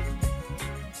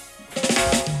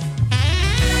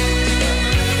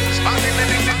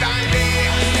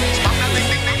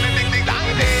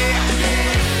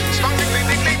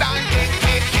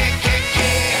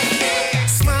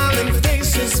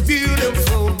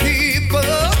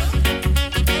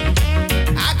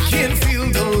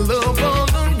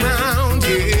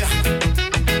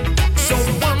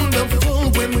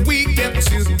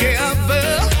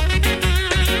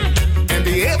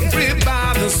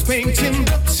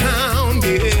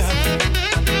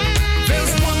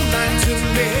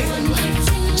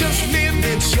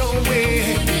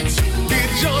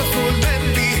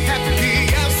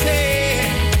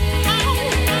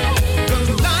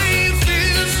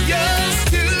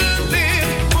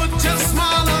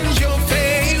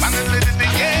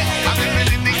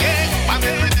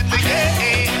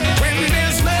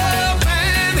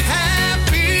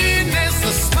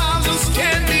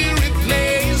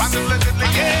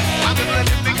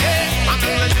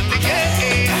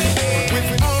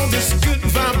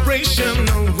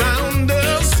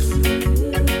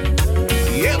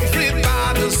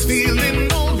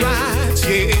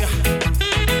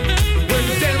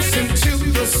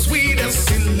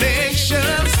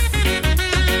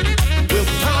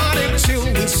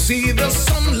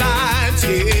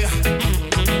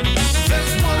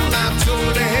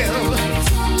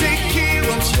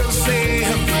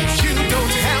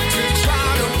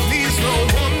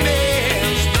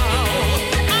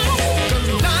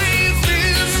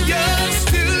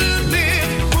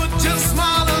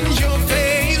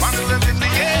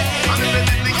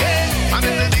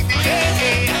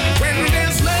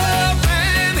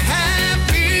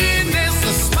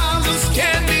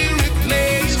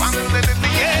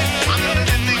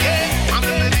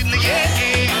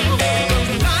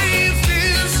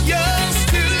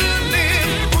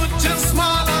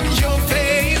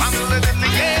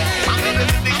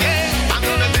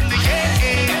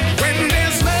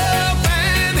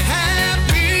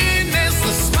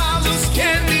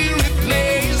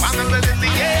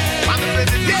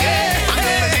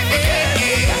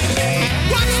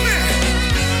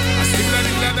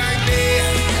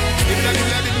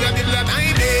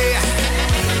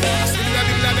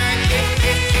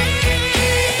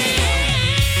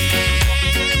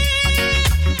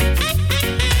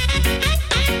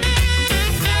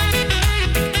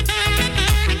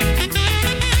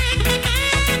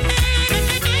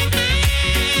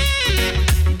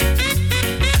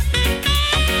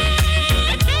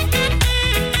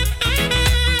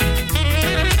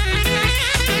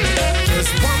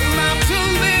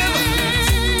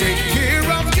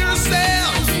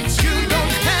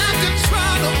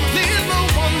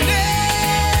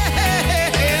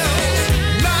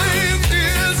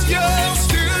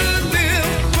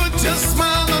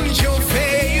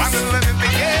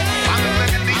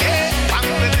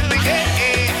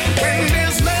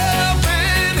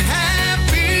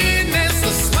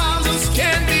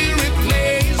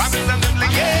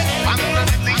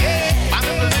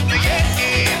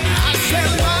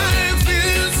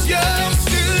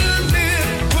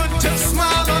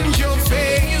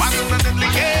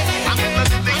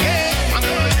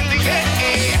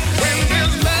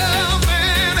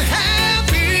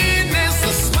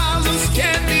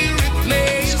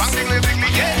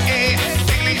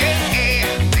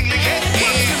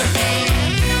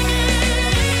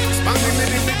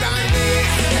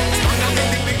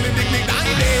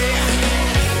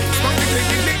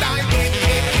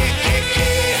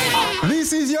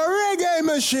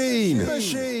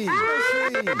 Machine.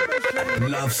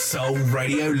 Love Soul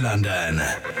Radio London.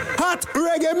 Hot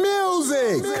reggae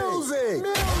music.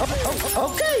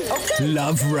 Okay.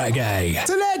 Love reggae.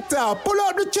 Selector, pull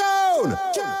out the tune.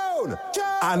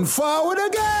 And forward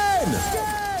again.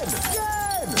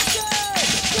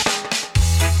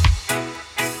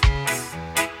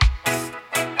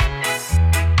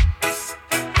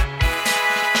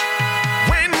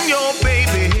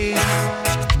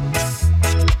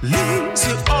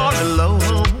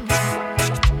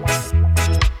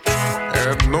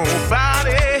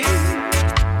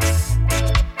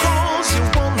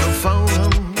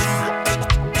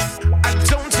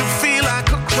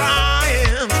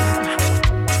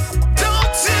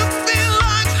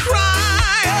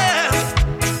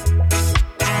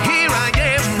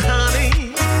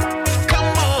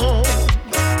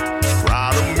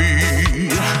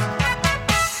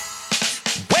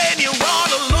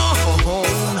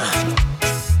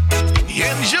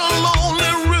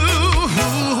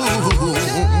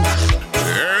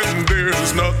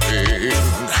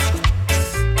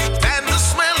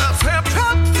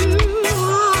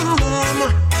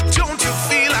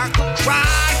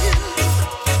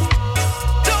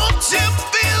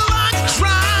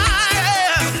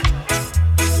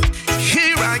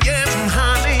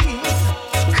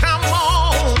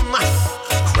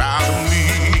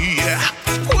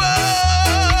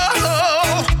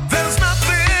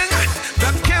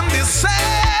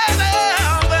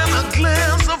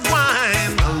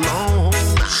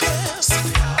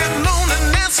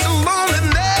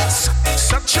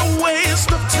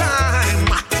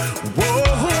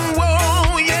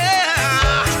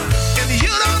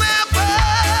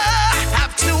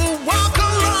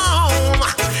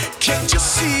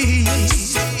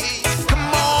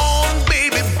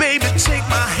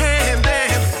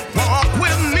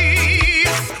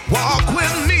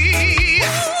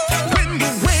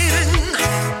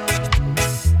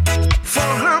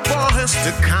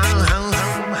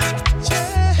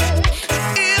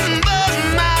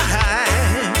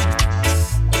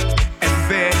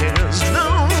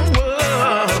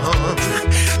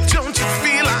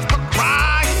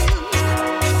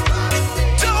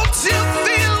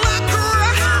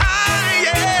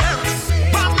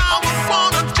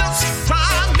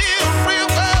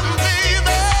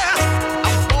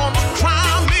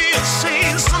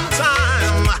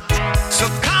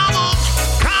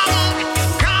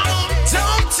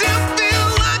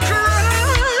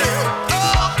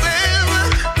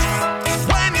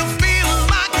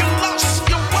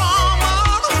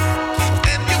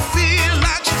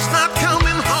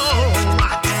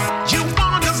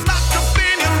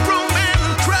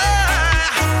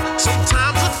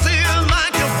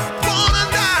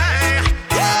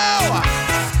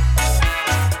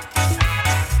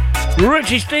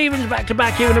 Richie Stephens back to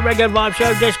back here in the Reggae Vibe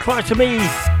Show. Just Cry to Me.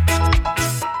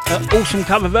 An awesome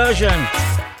cover version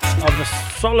of the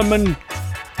Solomon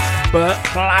Burke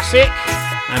classic.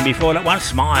 And before that one,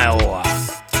 Smile.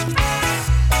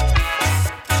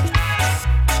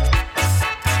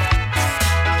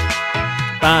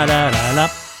 Ba-da-da-da.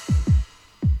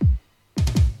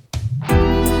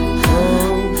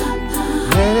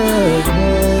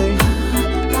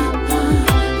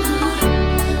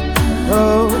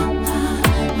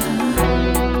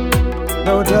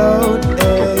 No doubt,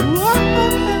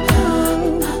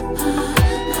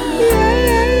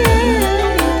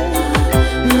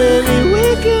 maybe we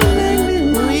can make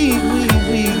we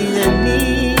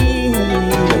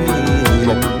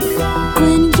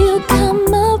When you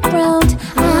come around,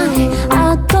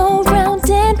 I go round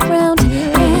and round,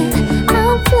 and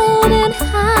I'm floating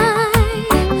high.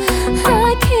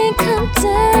 I can't come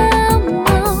down,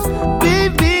 no.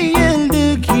 Baby, I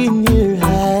look in your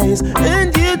eyes,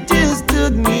 and you just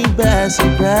took me by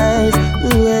surprise. The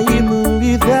way you move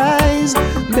your thighs,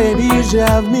 baby, you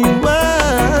drive me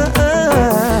wild.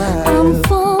 I'm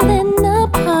falling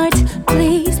apart,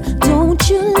 please don't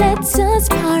you let us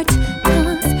part,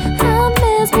 'cause I'm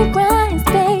mesmerized,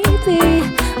 baby.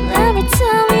 Every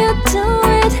time you do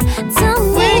it, tell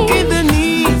me. Weak in the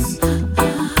knees,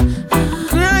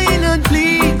 crying out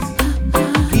please,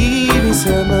 give me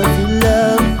some of your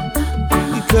love,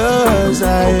 because I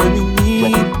am in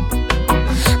need.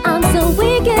 I'm so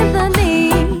weak in the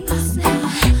knees,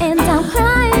 and I'm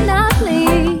crying out,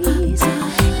 please.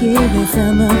 Give me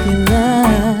some of your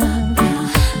love,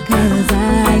 'cause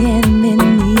I am in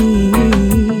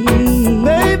need.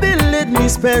 Baby, let me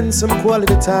spend some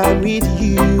quality time with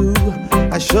you.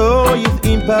 I show you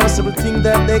the impossible thing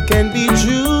that they can be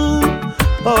true.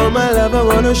 All my love, I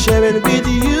wanna share it with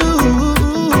you.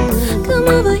 Come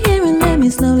over here and let me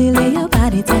slowly lay your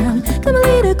body down. Come a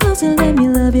little closer, let me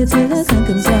love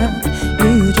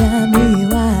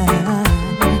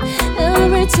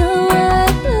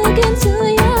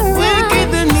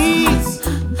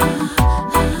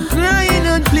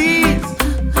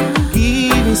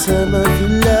some of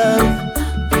your love,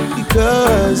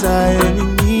 because I am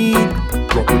in need.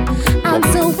 I'm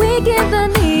so weak in the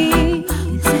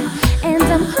knees, and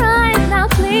I'm crying now,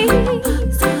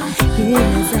 please. Give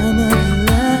me some of your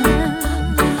love,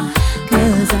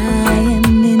 'cause I am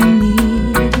in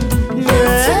need. Your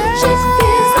touch just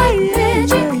feels like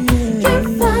magic. Your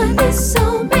vibe is so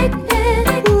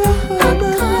magnetic. I'm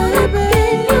caught up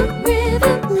in your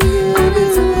rhythm. I'm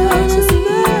as much as you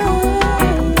go.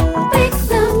 Make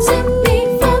love to me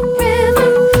forever.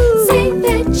 Say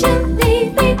that you need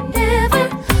me never.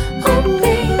 Oh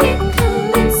baby,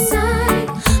 come inside.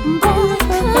 Boy,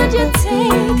 could you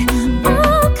take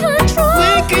all control?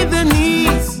 Weak in the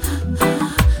knees,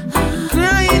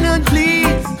 crying out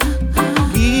please.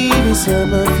 Give me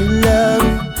some of your love,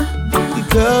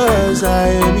 because I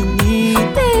am in need.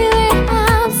 Baby,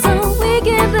 I'm so weak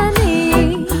in the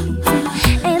knees,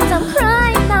 and I'm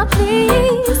crying now,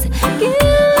 please. Give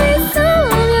me some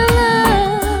of your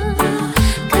love,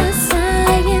 'cause I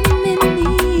am in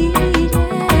need.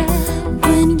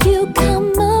 When you come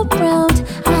around,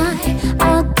 I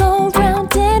go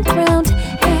round and round,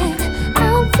 and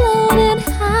I'm floating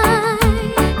high.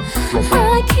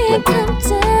 I can't come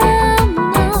down,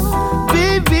 no.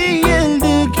 Baby, I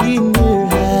look in your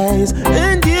eyes,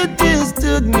 and you just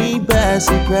took me by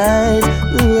surprise.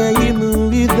 The way you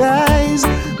move your thighs,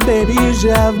 baby, you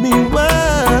drive me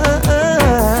wild.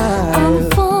 I'm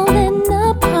falling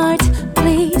apart,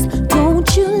 please don't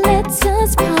you let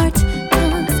us part,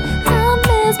 'cause I'm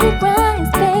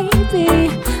mesmerized, baby.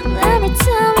 Every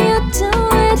time you do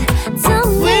it, tell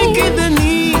me. Weak in the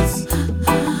knees,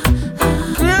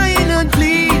 crying out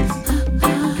please.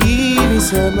 Give me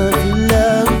some of your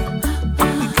love,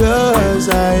 because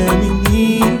I am in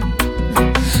need.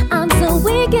 I'm so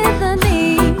weak in the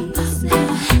knees,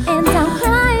 and I'm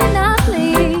crying out,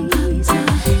 please.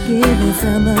 Give me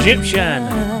some of Egyptian.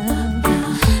 your love,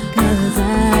 'cause I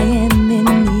am in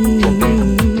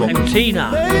need. And Tina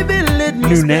Baby, let me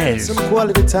Nunez. spend some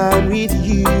quality time with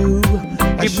you.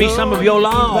 Give me some of your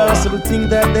love. Possible thing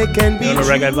that they can be On a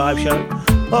Reggae Vibe Show.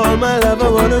 all my love, I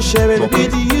wanna share it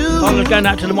with you. I'm going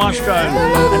out to the Maestro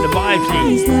and the Vibe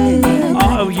team.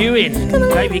 R.O. Ewing,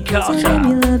 David Carter.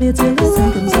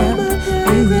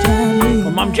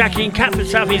 My mum Jackie in Catford,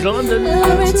 South East London.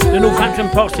 The Northampton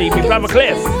Posse, my brother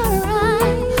Cliff.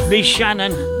 Miss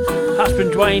Shannon, husband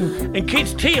Dwayne, and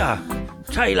kids Tia,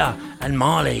 Taylor, and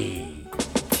Marley.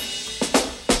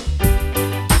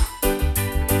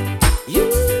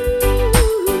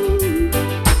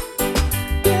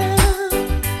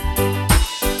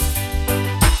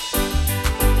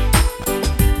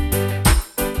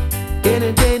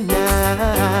 Any day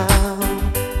now,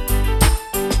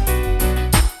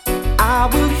 I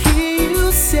will hear you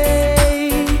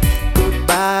say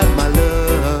goodbye, my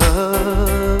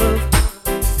love.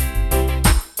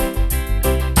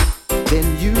 Then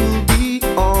you'll be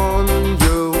on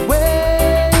your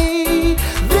way.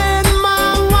 Then my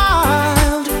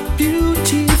wild,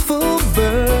 beautiful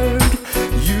bird,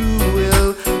 you will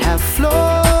have flown.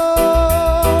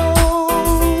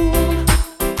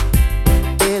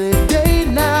 Any day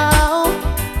now,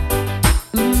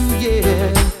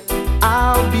 yeah,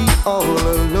 I'll be all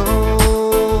alone.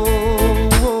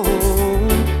 Whoa,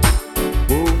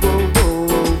 whoa, whoa,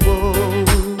 whoa.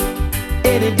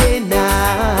 Any day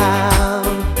now,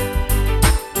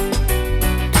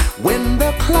 when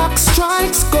the clock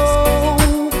strikes go,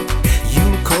 you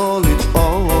call it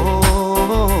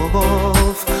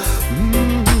off,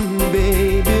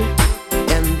 baby,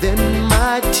 and then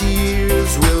my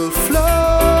tears will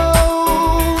flow.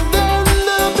 Then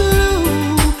the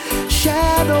blue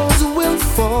shadows will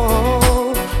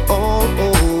fall all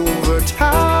over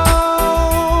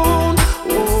town.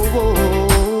 Whoa,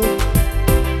 whoa.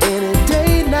 Any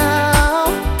day now,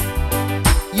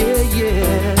 yeah,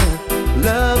 yeah,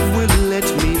 love will let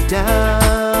me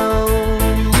down,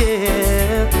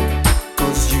 yeah,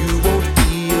 'cause you won't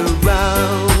be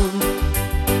around.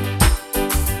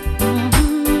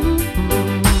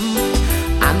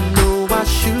 I know I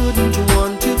shouldn't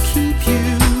want to keep you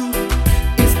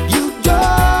if you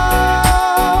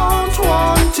don't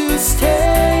want to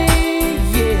stay,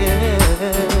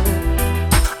 yeah.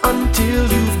 Until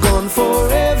you've gone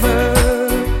forever,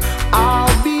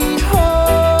 I'll be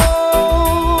holding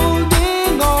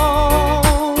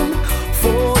on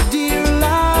for dear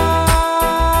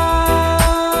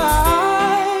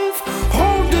life,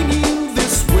 holding you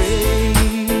this way,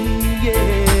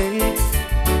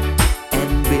 yeah,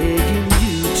 and begging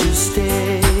you to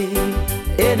stay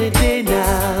any day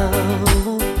now.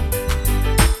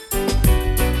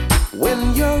 When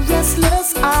your restless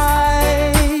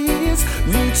eyes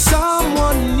meet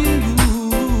someone new,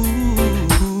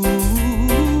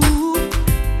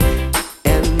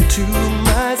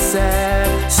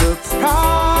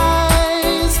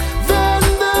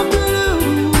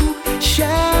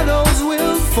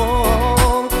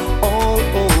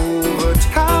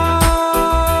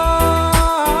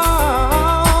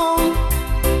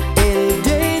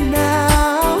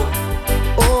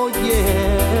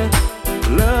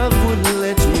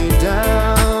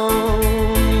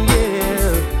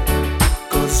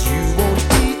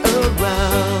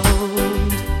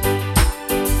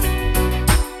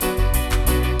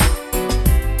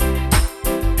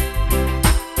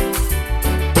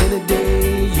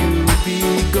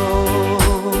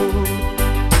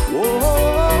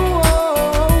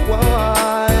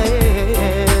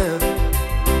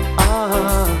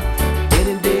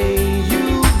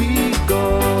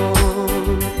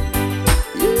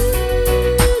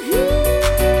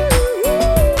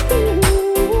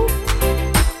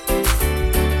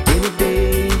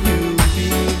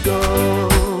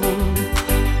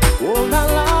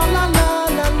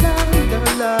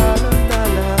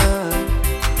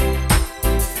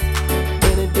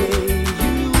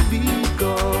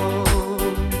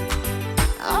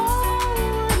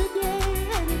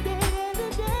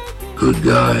 Good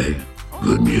guy,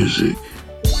 good music.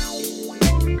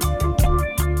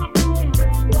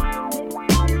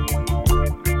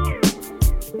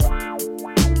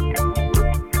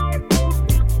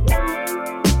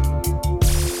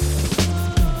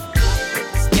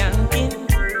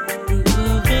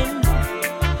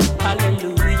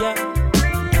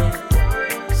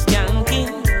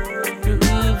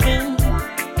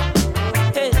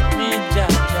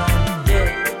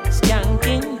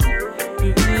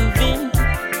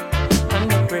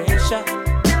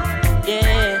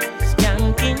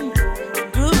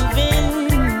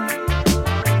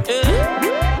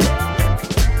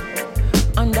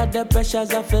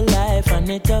 Pressures of a life and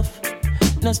it tough.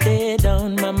 No stay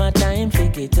down, mama, time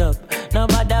pick it up. No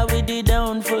bother with the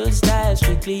down, full style,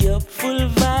 strictly up, full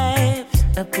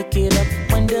vibes. I pick it up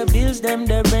when the bills, them,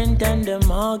 the rent and the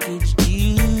mortgage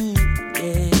due.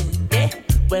 Yeah.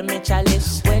 When me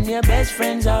chalice, when your best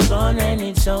friends are gone and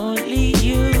it's only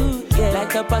you. Yeah.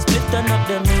 Like up a split, turn up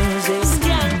the music.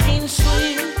 Skanking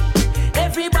sweet,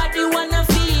 everybody wanna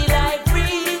feel like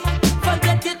free.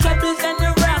 Forget your troubles and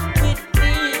the rock with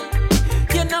me.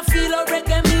 You know feel a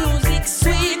reggae music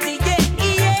sweet,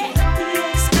 yeah.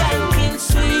 Skanking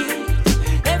sweet,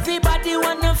 everybody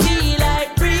wanna feel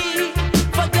like free.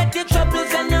 Forget your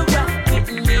troubles and the rock with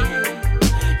me.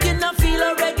 You know feel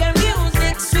a reggae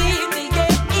music sweet,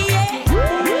 yeah.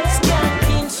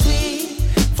 Skanking sweet,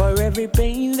 for every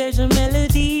pain there's a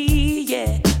melody,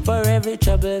 yeah. For every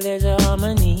trouble there's a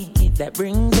harmony that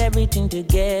brings everything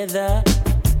together.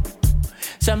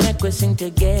 So make we sing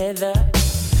together.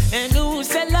 And who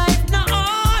said life no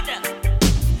order?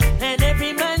 And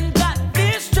every man got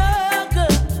this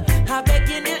struggle. I beg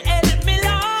you to help me,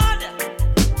 Lord,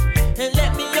 and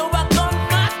let me overcome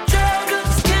my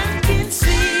troubles. Skanking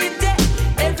sweet,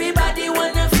 everybody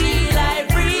wanna feel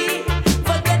like free.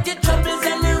 Forget your troubles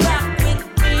and rock with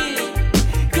me.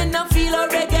 You know feel a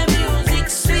reggae music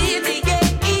sweet,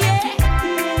 yeah.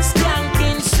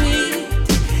 Skanking sweet,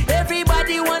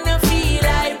 everybody wanna feel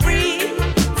like free.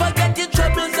 Forget your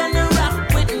troubles and rock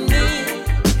with me.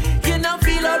 You know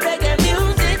feel a reggae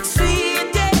music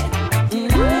sweet, yeah.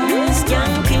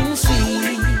 Skanking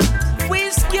sweet, we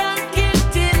skanking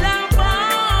till the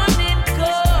morning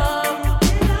come.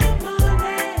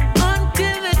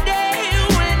 Until the day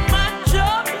when my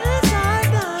troubles are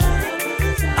done.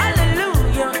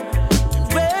 Hallelujah,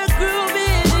 we're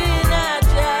grooving in a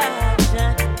jazz.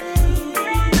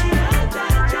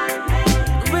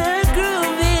 We're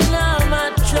grooving all my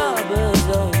troubles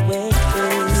away.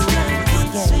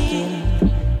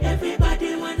 Everybody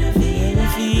wanna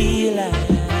feel like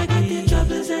forget the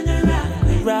troubles and the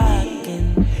rockin'.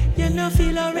 You know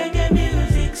feel a reggae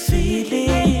music sweetly,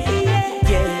 yeah.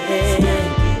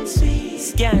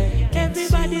 Skank.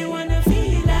 Everybody wanna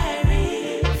feel like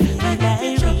forget the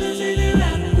troubles and the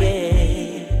rock with me.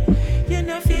 You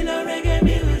know feel a reggae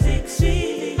music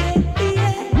sweetly,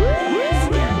 yeah.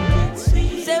 Skanking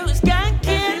sweet. So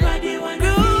skanking, everybody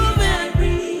wanna feel like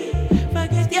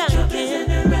forget the troubles and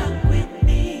the rock with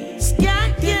me.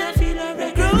 Skanking, feel a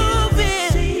reggae music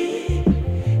sweet,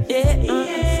 yeah.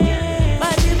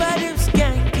 Body was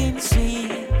skanking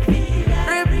sweet.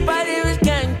 Everybody was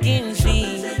skanking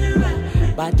sweet.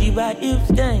 Body was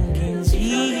skanking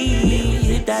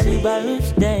sweet. Daddy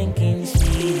was skanking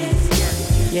sweet,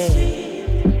 yeah.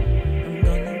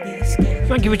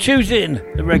 Thank you for choosing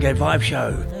the Reggae Vibe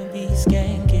Show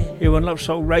here on Love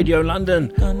Soul Radio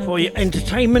London for your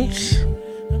entertainment.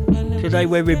 Today,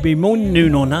 whether it be morning,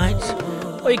 noon or night,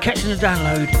 or you're catching the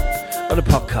download of the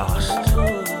podcast.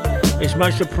 It's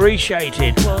most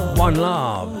appreciated. One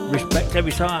love, respect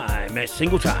every time, every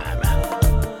single time.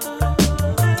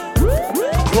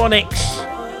 Chronics,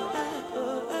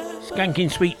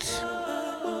 Skanking Sweets,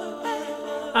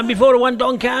 and before the one,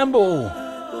 Don Campbell.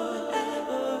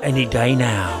 Any day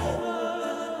now.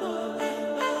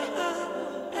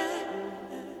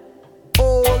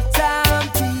 Old time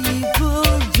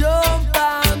people jump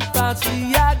and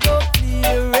party. I go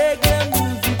play reggae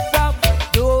music from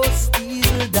those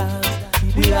steel dance.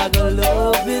 We are gonna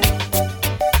love it.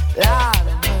 Lord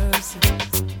of mercy,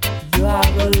 you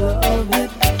are gonna love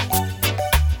it.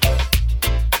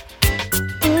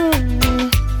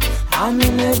 I'm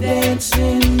in a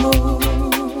dancing mood.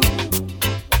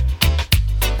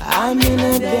 I'm in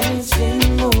a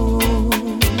dancing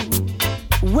mood.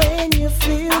 When you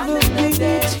feel the beat,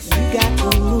 you got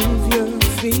to move your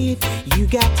feet. You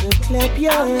got to clap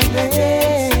your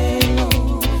hands.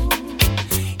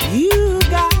 You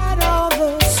got all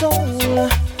the soul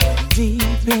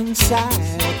deep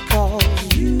inside,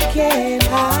 'cause you can't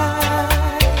hide.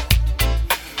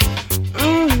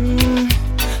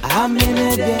 I'm in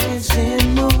a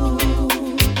dancing mood.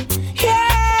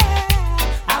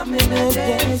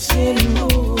 dancing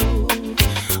mood.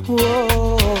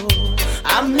 Whoa,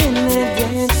 I'm in a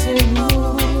dancing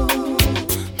mood.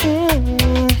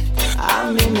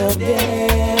 I'm in a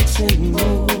dancing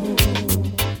mood.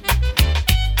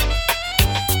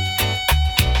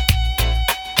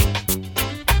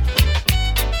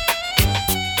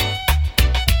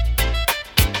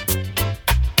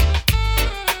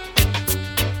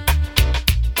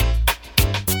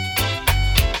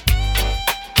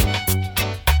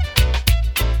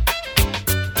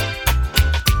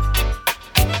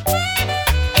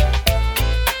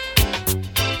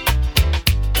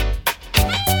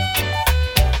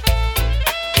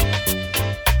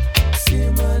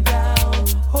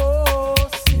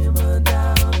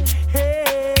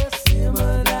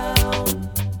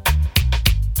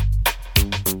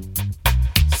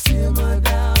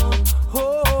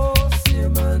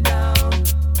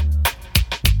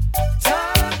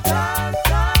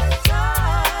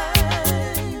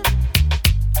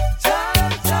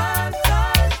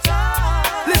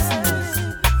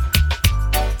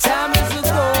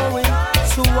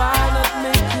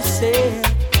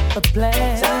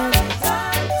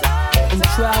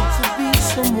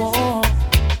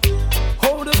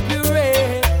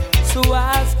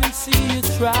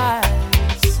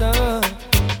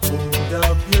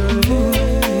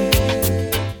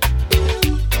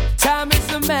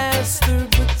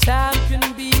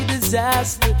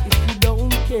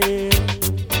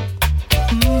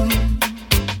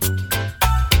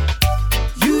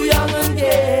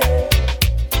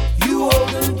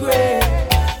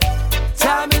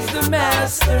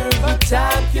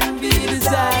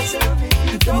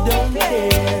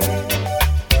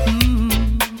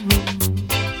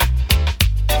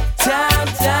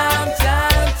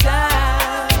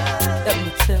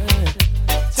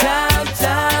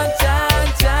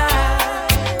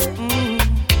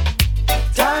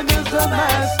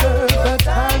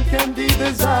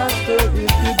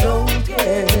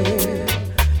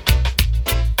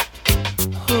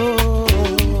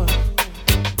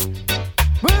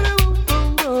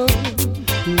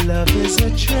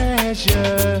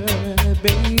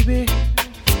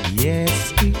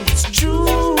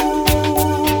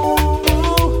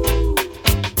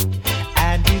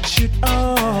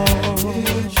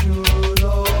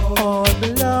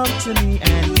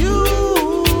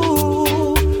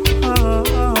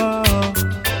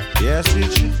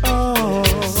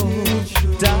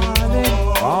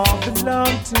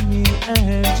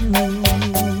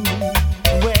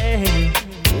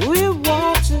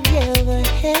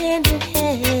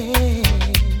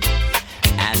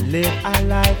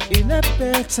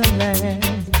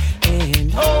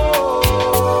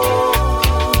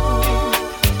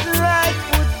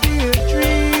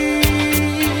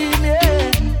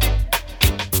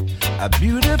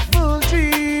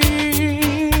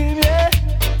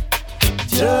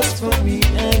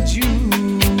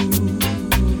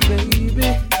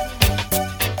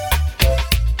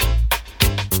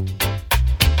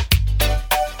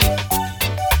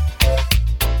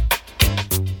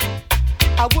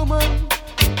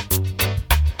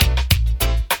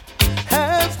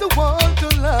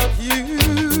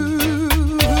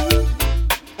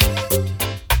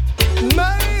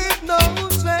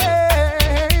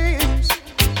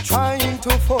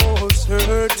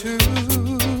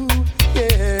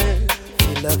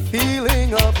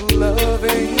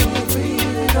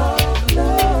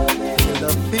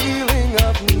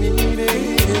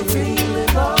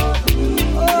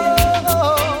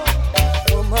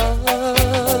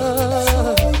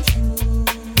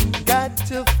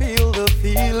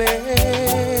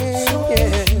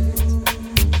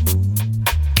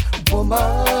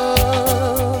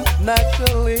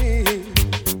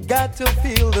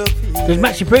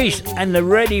 And the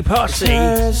Ready Posse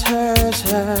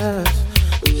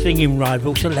singing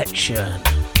Rival Selection.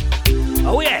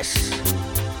 Oh yes,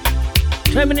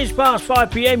 10 minutes past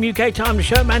 5 p.m. UK time. The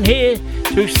Showman here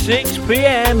to 6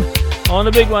 p.m. on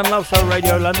the big one, Love Soul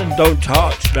Radio London. Don't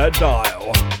touch that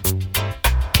dial.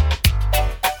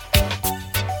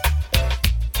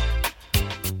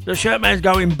 The Shirtman's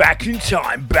going back in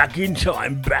time, back in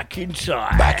time, back in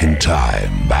time. Back in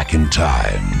time, back in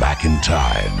time, back in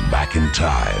time, back in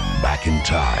time, back in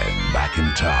time, back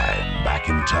in time, back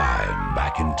in time,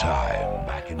 back in time,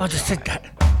 back in time. I just said that.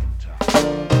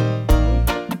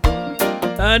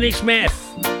 Ernie Smith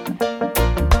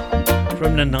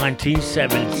from the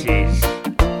 1970s.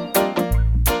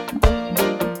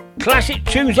 Classic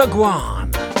tunes are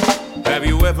gone. Have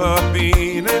you ever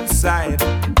been inside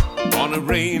on a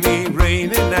rainy,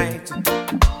 rainy night,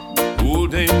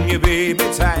 holding your baby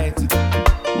tight?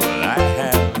 Well, I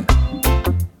have.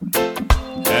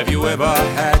 Have you ever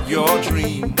had your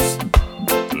dreams,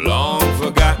 long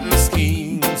forgotten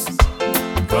schemes,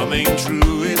 coming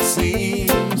true it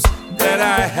seems that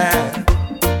I have.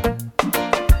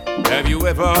 Have you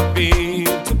ever been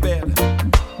to bed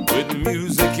with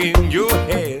music in your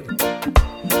head,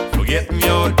 forgetting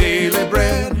your daily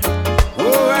bread?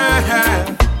 Oh, I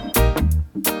have.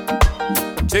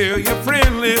 Tell your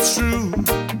friend it's true,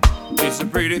 it's a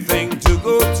pretty thing to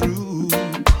go through,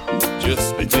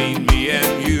 just between me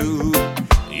and you.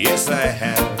 Yes, I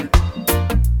have.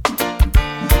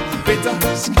 Bitter,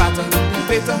 scatter,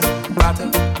 bitter, batter,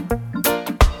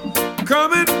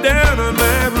 coming down on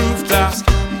my rooftop.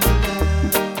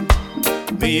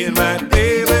 Me and my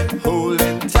baby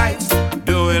holding tight,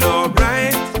 doing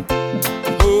alright.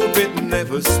 Hope it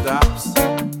never stops.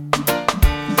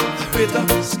 Bitter,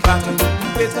 scatter,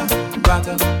 bitter,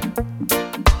 batter,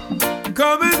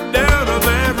 coming down on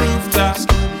my rooftop.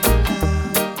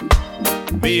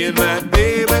 Me and my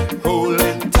baby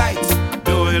holding tight,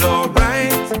 doing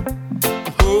alright.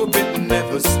 Hope it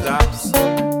never stops.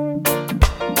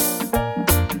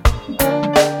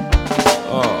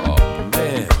 Oh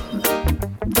man,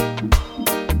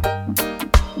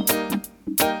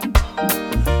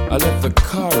 I left the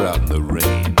car out in the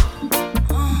rain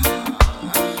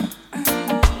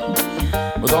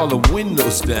with all the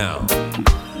windows down.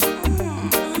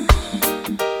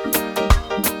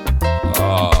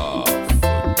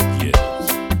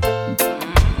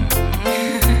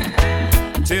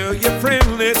 Tell your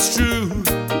friend it's true,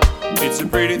 it's a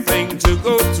pretty thing to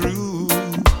go through,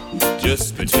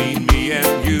 just between me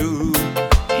and you.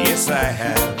 Yes, I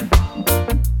have.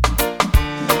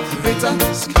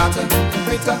 Bitter, scatter,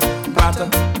 bitter, batter,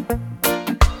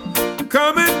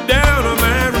 coming down on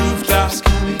my rooftop.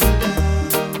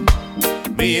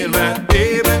 Me and my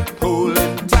baby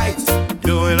holding tight,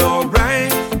 doing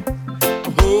alright.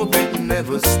 Hope it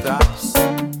never stops.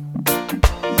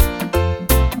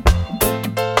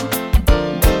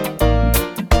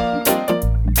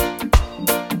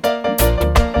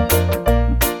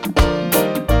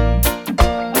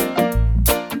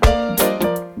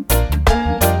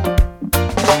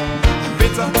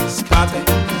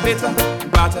 Bitter,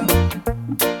 batter,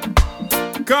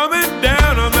 coming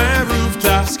down on my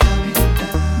rooftop.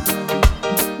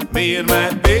 Me and my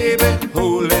baby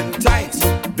holding tight,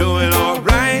 doing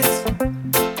alright.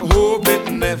 Hope it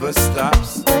never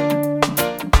stops.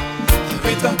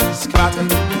 Bitter, scatter,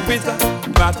 bitter,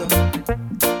 batter,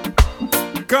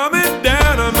 coming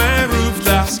down on my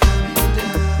rooftop.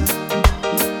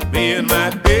 Me and my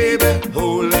baby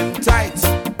holding tight,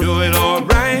 doing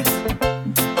alright.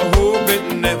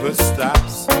 Never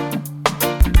stops.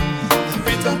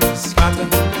 Bitter, scatter,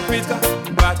 bitter,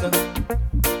 batter,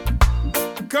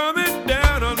 coming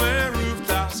down on my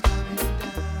rooftops.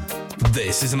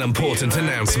 This is an important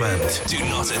announcement. Do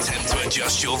not attempt to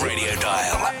adjust your radio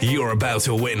dial. You're about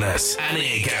to witness an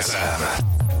eargasm.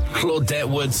 Claudette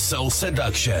Wood's Soul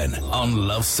Seduction on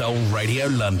Love Soul Radio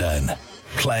London.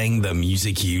 Playing the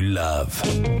music you love.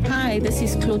 Hi, this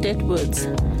is Claudette Woods,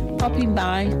 popping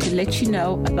by to let you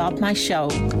know about my show.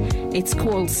 It's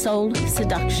called Soul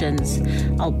Seductions.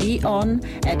 I'll be on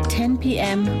at 10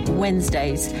 p.m.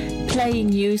 Wednesdays,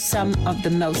 playing you some of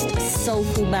the most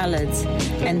soulful ballads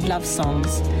and love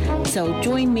songs. So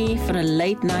join me for a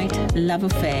late night love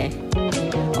affair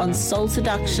on Soul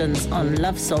Seductions on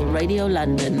Love Soul Radio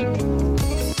London.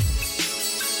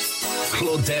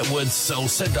 Claudette Wood's Soul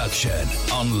Seduction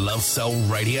on Love Soul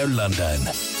Radio London.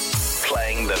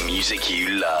 Playing the music you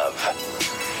love.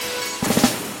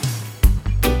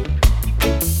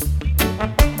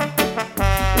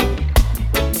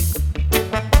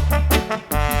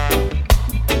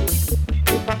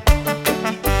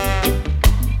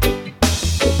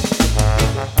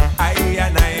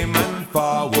 I'm on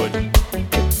forward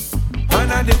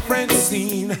on a different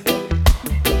scene.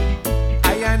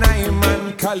 I'm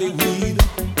on Collyweed.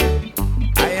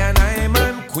 I'm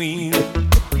on Queen.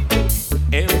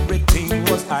 Everything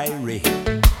was irate,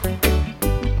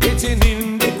 getting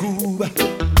in the groove.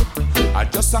 I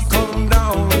just come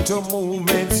down to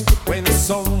moments when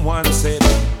someone said,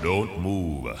 "Don't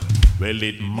move." Well,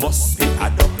 it must be a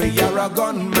double or a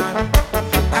gunman.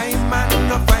 I'm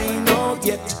not find out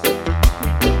yet.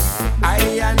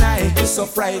 I so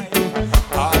frightened.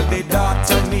 All the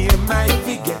daughter name I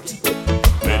forget.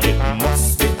 Well, it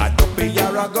must be a double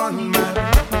or a gunman.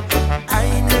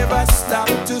 I never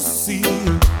stopped to see.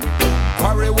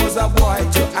 Quarry was a boy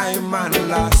to I-man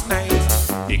last night.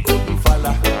 He couldn't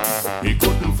follow, he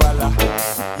couldn't follow,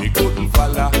 he couldn't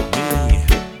follow me.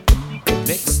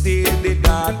 Next day the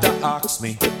daughter asked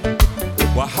me,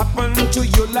 what happened to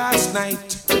you last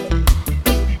night?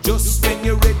 Just when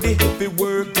you're ready to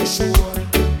work the show,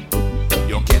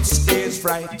 you get stage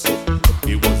fright.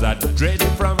 It was a dread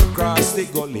from across the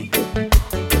gully,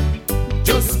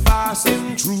 just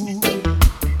passing through.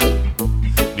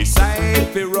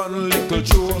 Decide to run little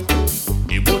joke,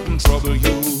 it wouldn't trouble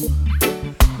you.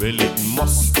 Well, it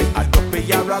must be a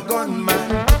dopey or a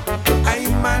gunman. I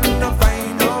man no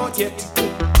find out yet.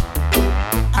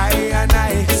 I and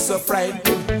I so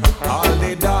frightened, all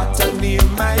the daughter name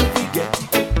I forget.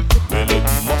 Well, it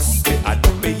must be a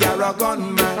dopey or a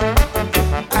gunman.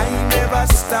 I never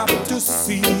stopped to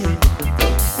see.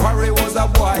 Quarry was a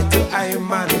boy to I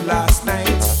man last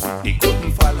night. He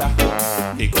couldn't follow,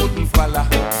 he couldn't follow,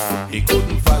 he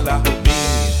couldn't follow me.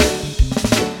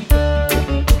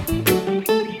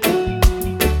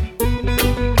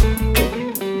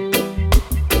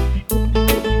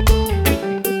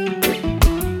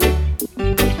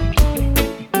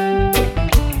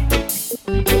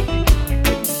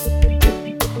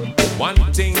 One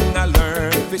thing I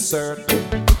learned for certain,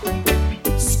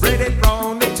 spread it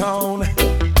round the town.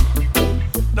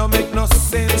 No make no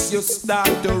sense you start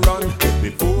to run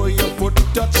before your foot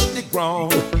touch the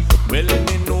ground. Well,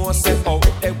 me know say out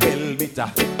they well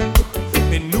bitter,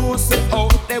 me know say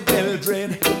out they well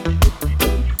dread.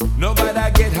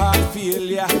 Nobody get heart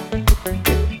failure,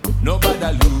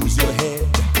 nobody lose your head.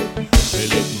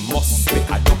 Well, it must be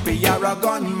a dopey or a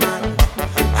gunman.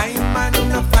 I man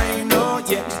no find out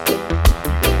yet.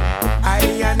 I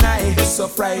and I so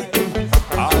frightened,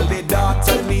 all the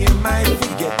daughter name I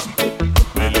forget.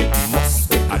 Well, it must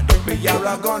be a dopey or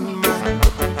a gunman.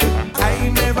 I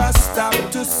never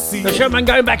stopped to see. The showman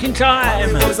going back in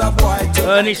time.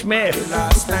 Ernie Smith,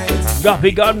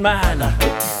 Guppy Gunman,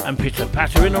 and Pitter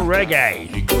Patter in a Reggae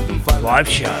live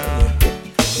show.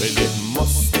 Well, it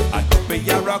must be a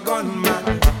dopey or a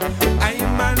gunman. I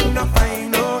man no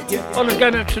find out yet. Oh, let's go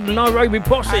now to the Nairobi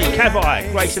Posse,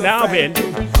 Kavai, Grace and Alvin.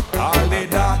 All the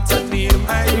daughter name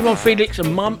I Simon Felix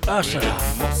and Mum Ursula.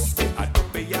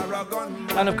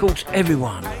 And of course,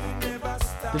 everyone.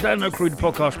 The Don't Know Crew, the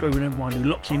podcast crew, and everyone who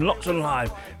locks in, locks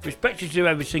alive. Respected you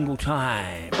every single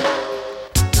time.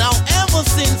 Now, ever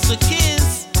since the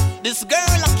kiss, this girl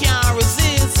I can't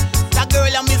resist. That girl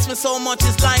I miss me so much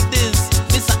is like this.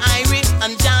 Mr. Irie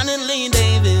and John and Lee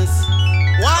Davis.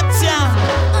 Watch out.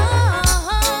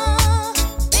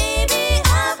 Baby,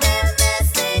 I've been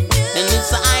missing you. And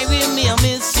Mr. Irie, me, I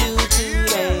miss you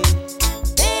today.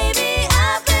 Baby,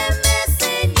 I've been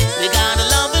missing you. We got a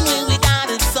loving when we got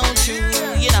it so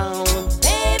true, you know.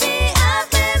 Baby, I've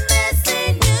been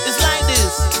missing you. It's like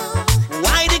this.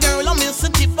 Why the girl I miss the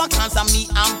tip because of me,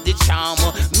 I'm the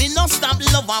charmer. Me no stop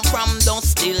love her from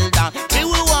dusk till dawn. Me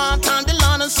will walk on the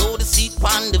lawn and sow the seed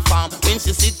on the farm. When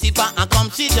she sit tip and come,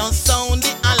 she just sound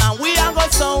the alarm. We are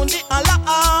gonna sound the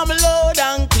alarm loud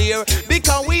and clear.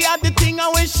 Because we are the thing I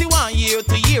wish she want year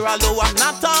to year. Although I'm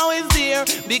not always there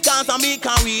because I'm a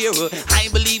career. I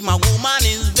believe my woman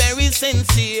is very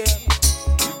sincere.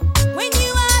 When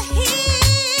you are here,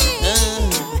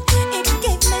 it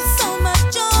gave me so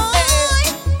much joy.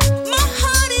 My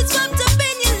heart is wrapped up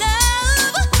in your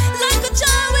love, like a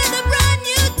child with a brand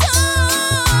new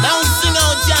toy. Now sing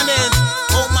out, Janet.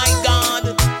 Oh my God,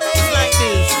 it's like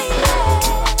this.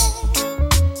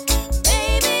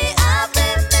 Baby, I've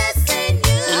been missing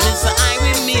you. And Mr.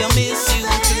 Irie, me, I miss you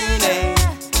today.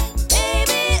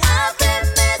 Baby, I've been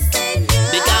missing you.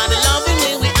 Because the loving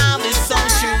way we have is so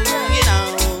true, you know.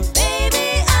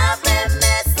 Baby, I've been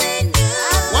missing you.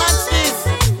 What's this?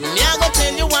 Me I go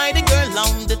tell you why the girl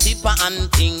on the tipper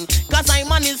and thing. Cause I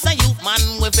man is a youth man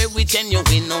with very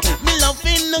genuine. Me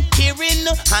loving, caring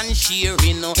and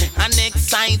sharing and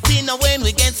exciting when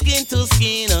we get skin to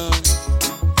skin.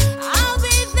 I'll be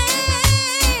there.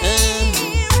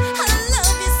 I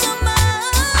love you so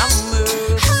much.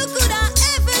 How could I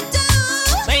ever do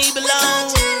Baby love.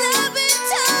 without your loving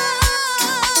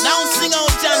touch? Now sing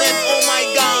out, Janet. Oh my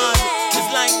God, it's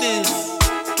like this.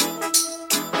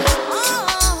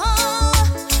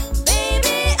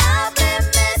 Baby, I've been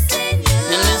missing you.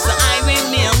 And Mr. Irie,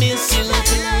 me, I miss you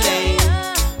today.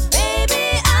 Baby,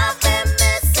 I've been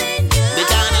missing you.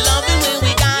 Because the loving way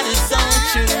we got is so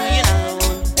true, you know.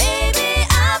 Baby,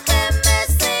 I've been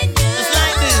missing you. It's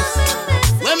like this.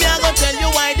 When me I go tell you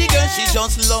why the girl she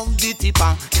just love the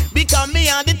tipper. Because me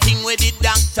are the thing with the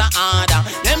doctor order.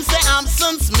 Them say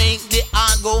absence make the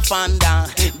heart go fonder.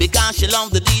 Because she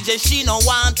love the DJ, she no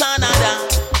want another.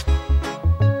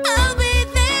 I'll be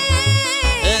there.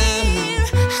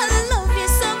 I love you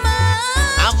so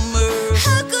much. Have mercy.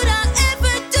 How could I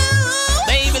ever do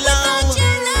Baby love. without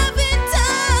your loving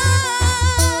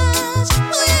touch?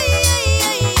 Oh, yeah, yeah,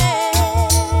 yeah, yeah.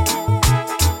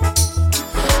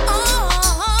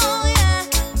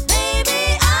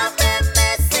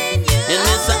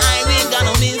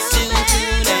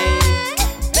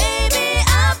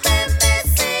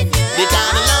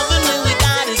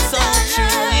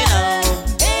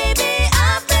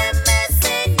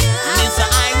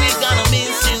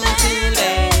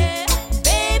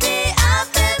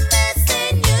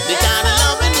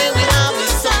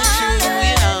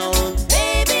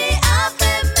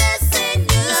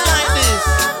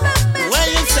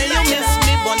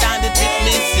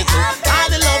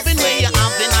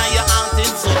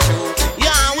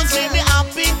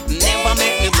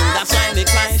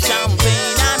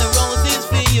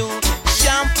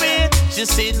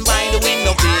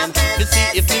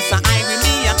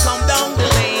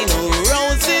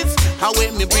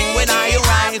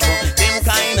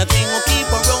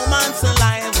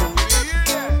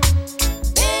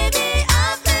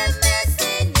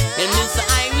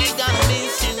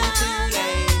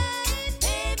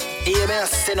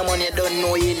 Cinnamon, you don't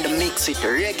know you in the mix with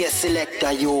Reggae Selector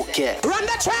UK. Run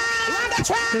the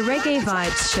track! The Reggae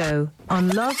Vibes Show on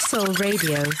Love Soul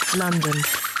Radio, London.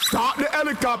 Start the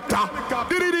helicopter.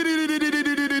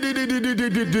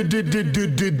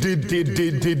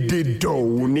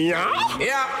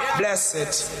 Yeah, bless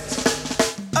it.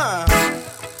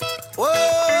 Whoa,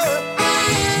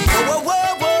 whoa,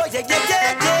 whoa, whoa, yeah, yeah,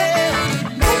 yeah, yeah.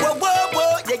 Whoa, whoa, whoa,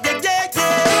 whoa, yeah, yeah, yeah,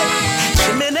 yeah.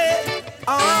 Chimney,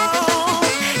 oh,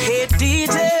 hey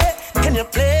DJ, can you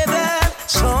play that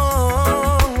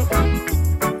song?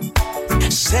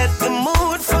 Set the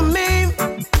mood for me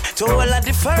to all a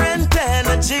different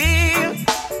energy.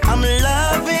 I'm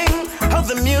loving how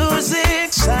the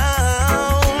music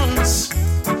sounds.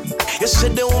 You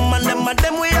said the woman,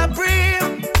 them we are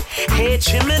brave. Hey,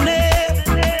 chimney,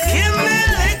 give me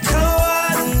like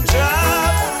one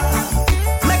drop.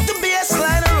 Make the bass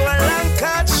line roll and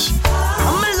catch.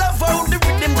 I'm in love how the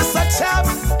rhythm just a tap.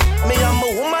 Me, I'm a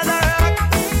woman a rock.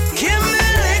 Give me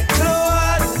like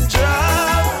one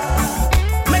drop.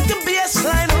 Make the bass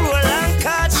line roll and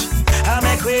catch. I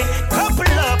make we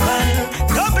couple up and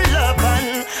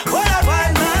what I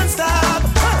want non-stop.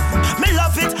 Me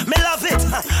love it.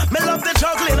 Me love the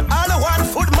juggling. All I want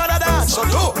food, mother dance. So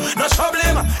do no trouble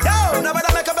him. Yo, nobody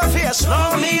make up a face.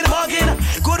 No need mugging.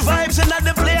 Good vibes in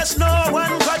the place. No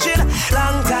one grudging.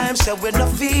 Long time so we no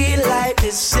feel like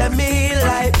this. Yeah, me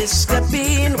like this. The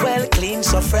bean well clean,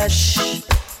 so fresh.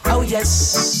 Oh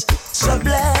yes, so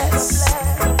blessed.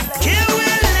 Give me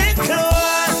a little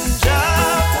one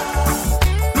drop.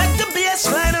 Make the bass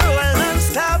line roll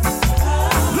non-stop.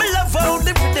 Me love how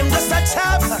the rhythm just a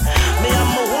tap. Me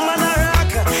I'm a woman a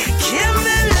rock. Give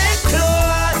me a little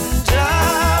one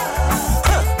drop.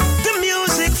 The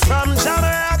music from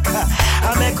Jamaica.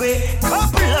 I make we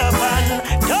couple up and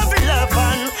double up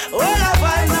and all up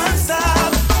and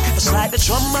non-stop. It's like the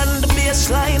drum and the bass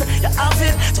line. You have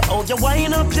it, so how you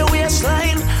wind up your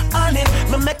waistline. On it,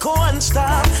 me make one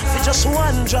stop for just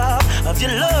one drop of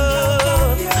your love.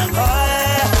 Oh,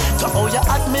 yeah. So how you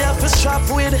act me up a strap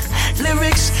with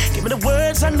lyrics. Give me the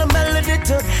words and the melody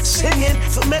to sing it.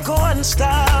 For make one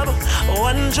stop,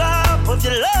 one drop of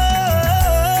your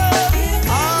love.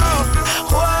 Oh,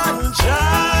 one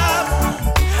drop.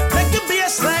 Make the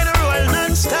bass line roll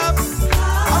non-stop.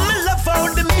 I'm in love how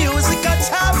the music a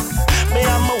tap. Me,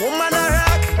 I'm a woman a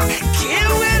rock.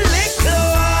 Give me a little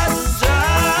one drop.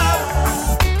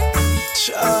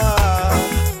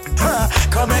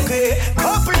 Come make we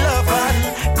couple up and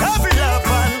double up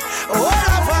and all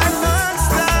up and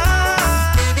non-stop.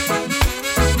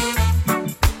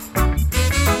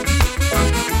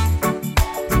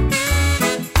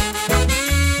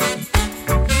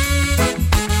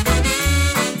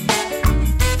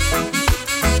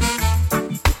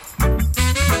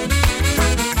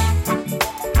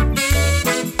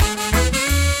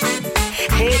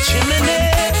 Hey, chimney,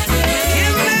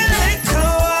 give me like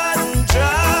one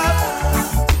drop.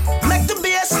 Make the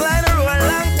bass line roll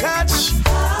and catch.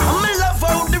 I'm in love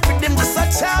how the rhythm just a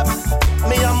tap.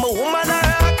 Me, I'm a woman a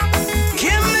rock.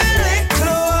 Give me like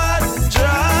one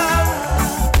drop.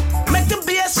 Make the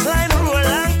bass line roll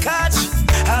and catch.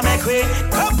 I make we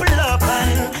couple up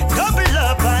and double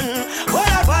up and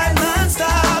what up and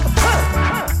non-stop.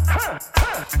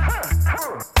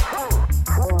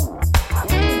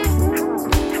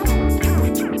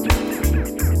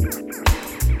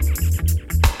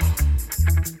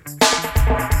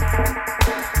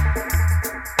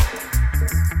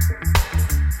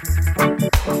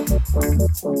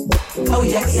 Oh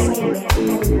yes.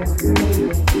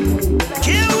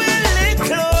 Give me a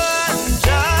little one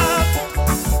drop.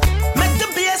 Make the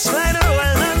bass line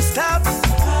roll non-stop.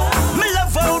 Me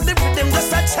love how the rhythm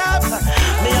just a tap.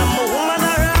 Me I'm a woman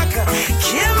a rock.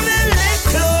 Give me a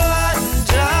little one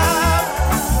drop.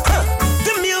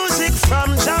 The music from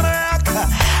Jamaica.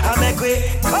 I make we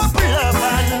couple up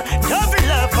and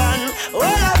double up and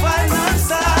all up and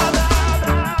non-stop.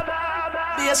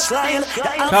 Bass line.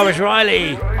 Thomas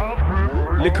Riley.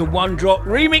 Little One Drop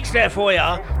remix there for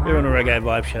ya. You're on the Reggae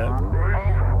Vibe Show.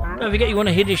 Don't forget you want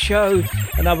to hear this show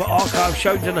and other archive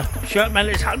shows in the shirt man.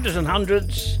 There's hundreds and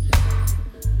hundreds.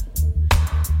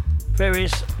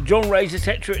 Various genres,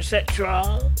 etc.,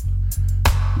 etc.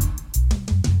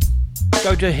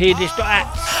 Go to hearthis.at.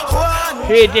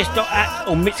 Hearthis.at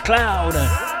or Mixcloud.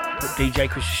 Put DJ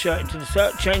Chris' shirt into the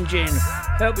search engine.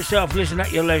 Help yourself, listen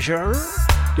at your leisure.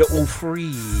 They're all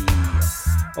free.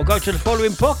 Or go to the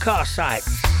following podcast sites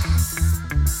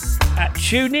at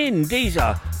TuneIn,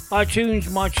 Deezer, iTunes,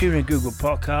 MyTuner, Google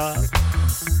Podcasts,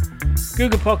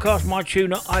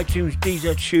 MyTuner, iTunes,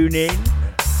 Deezer, TuneIn,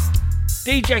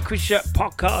 DJ Chris Shirt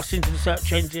Podcast into the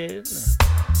search engine.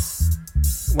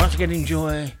 Once again,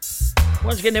 enjoy.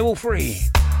 Once again, they're all free.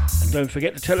 And don't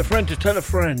forget to tell a friend to tell a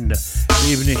friend.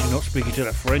 Even if you're not speaking to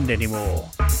a friend anymore.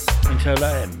 And tell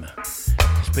them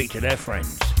to speak to their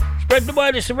friends. Spread the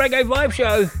word. It's the Reggae Vibe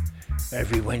Show.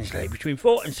 Every Wednesday between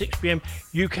 4 and 6 p.m.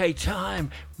 UK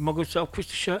time. My good self,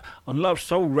 Krista Shirt, on Love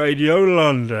Soul Radio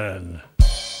London.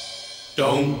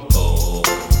 Don't go.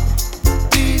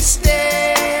 Please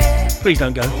stay. Please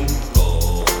don't go.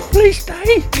 Please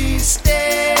stay. Please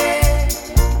stay.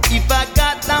 If I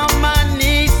got on my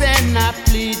knees and I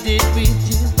pleaded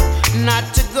with you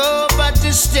not to go but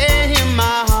to stay in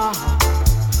my heart,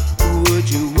 would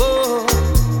you walk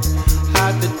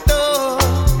out the door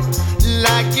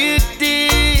like you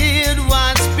did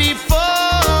once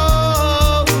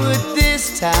before? Would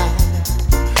this time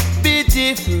be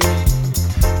different?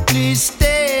 Please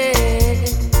stay.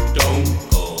 Don't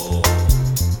go.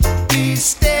 Please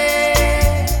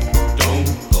stay.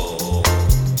 Don't go.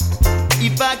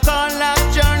 If I call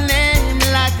out your name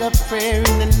like a prayer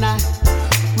in the night,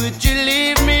 would you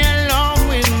leave me alone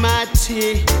with my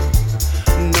tears,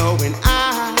 knowing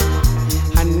I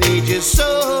need you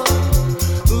so?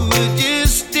 Would you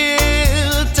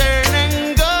still turn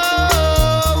and go?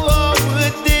 Or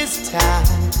would this time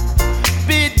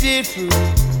be different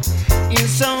in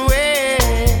some way?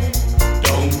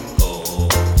 Don't go.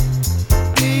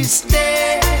 Please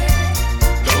stay.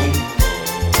 Don't go.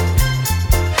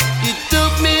 You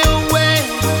took me away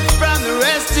from the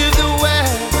rest of the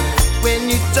world when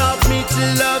you taught me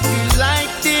to love you like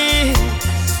this.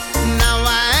 Now I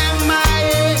hang my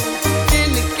head in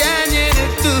the canyon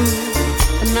of doom,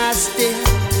 and I still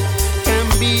can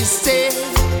be saved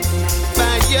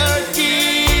by your kiss.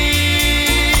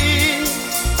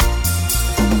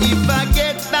 If I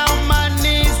get down my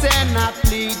knees and I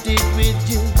pleaded with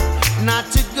you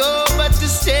not to go but to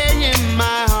stay in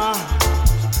my heart,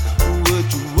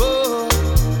 would you walk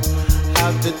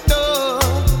out the door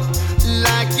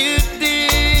like you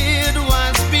did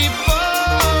once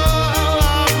before?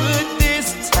 Or would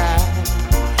this time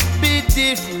be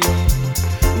different?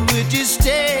 Would you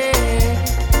stay?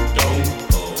 Don't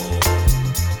go.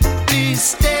 Please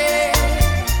stay.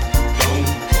 Don't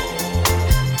go.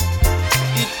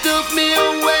 You took me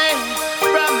away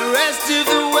from the rest of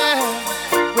the world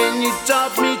when you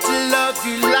taught me to love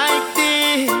you like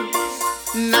this.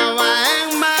 Now I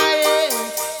hang my head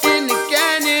in the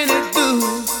canyon of doom,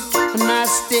 and I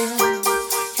still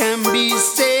can be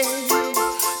saved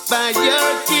by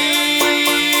your kiss.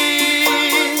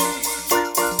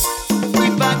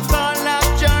 If I call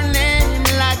out your name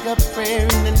like a prayer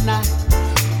in the night,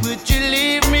 would you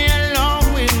leave me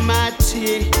alone with my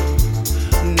tears,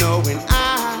 knowing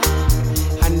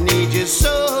I need you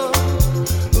so?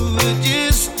 Would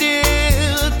you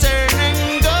still turn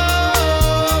and go?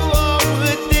 Or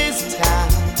would this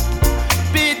time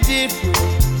be different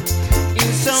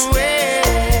in some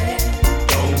way?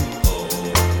 Don't go.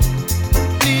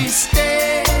 Please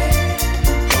stay.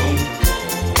 Don't go.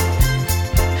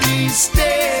 Please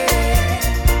stay.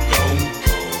 Don't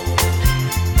go.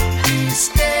 Please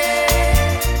stay.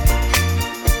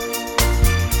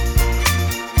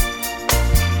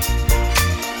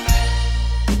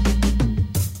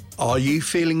 Are you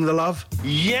feeling the love?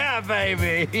 Yeah,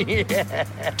 baby.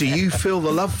 Do you feel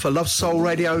the love for Love Soul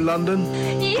Radio London?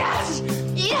 Yes!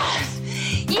 Yes!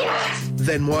 Yes!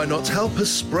 Then why not help us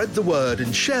spread the word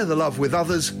and share the love with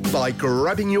others by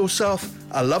grabbing yourself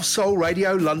a Love Soul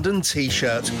Radio London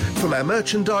t-shirt from our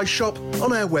merchandise shop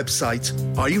on our website.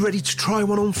 Are you ready to try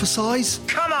one on for size?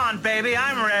 Come on, baby,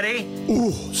 I'm ready.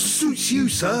 Oh, suits you,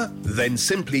 sir. Then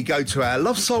simply go to our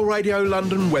Love Soul Radio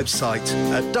London website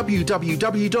at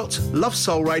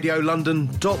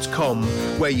www.lovesoulradiolondon.com,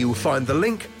 where you will find the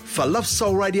link for Love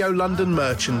Soul Radio London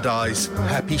merchandise.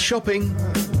 Happy shopping.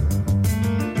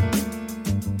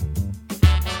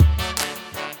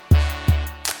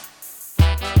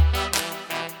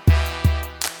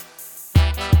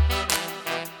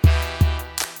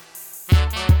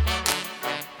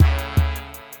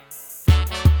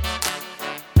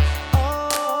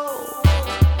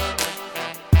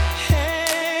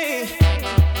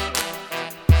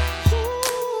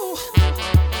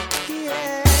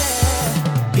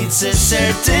 It's a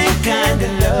certain kind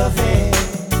of loving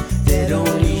that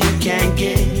only you can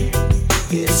get.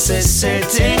 It's a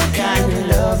certain kind of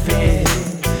loving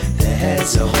that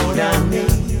has a hold on me.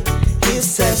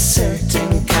 It's a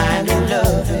certain kind of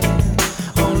loving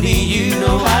only you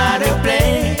know how to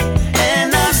play.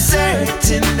 And I'm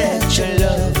certain that your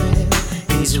loving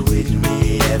is with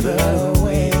me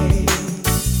everywhere.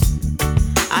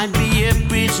 I'd be a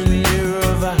prisoner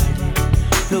of our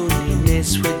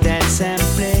loneliness with that same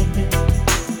play.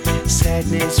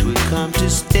 sadness would come to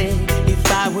stay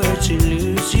if I were to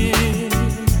lose you.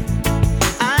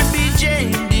 I'd be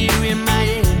jailed here in my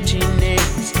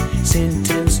emptiness,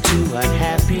 sentenced to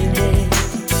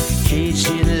unhappiness.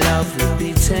 Caged in love with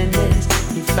bitterness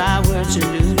if I were to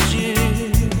lose you.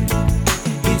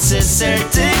 It's a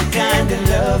certain kind of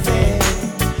loving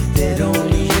that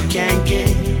only you can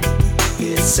get.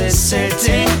 It's a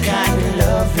certain kind of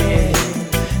loving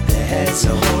that has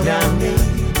a hold on me.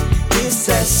 It's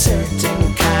a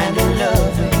certain kind of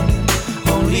loving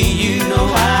only you know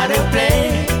how to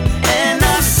play. And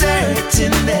I'm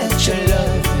certain that your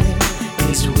loving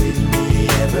is with me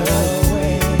ever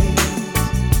always.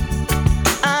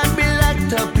 I'd be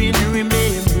locked up in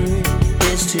remembering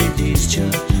yesterday's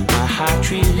joy, my heart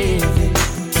reliving.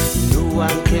 No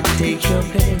one could take your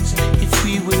place if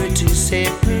we were to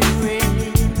separate.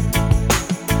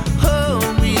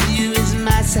 Home with you is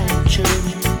my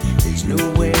sanctuary. There's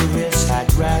nowhere else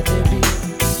I'd rather be.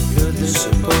 You're the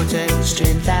support and the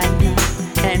strength I need,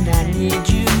 and I need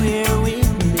you here with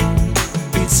me.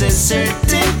 It's a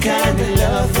certain kind of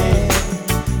loving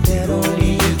that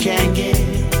only you can get.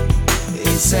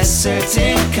 It's a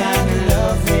certain kind of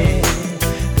loving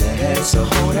that has a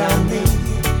hold on me.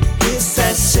 It's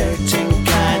a certain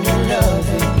kind of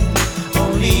loving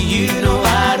only you know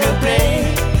how to play.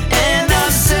 And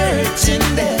I'm certain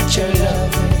that your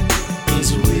loving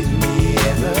is with me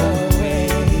ever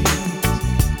always.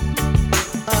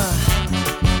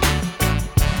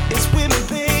 It's with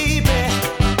me, baby.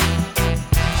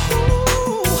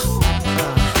 Ooh.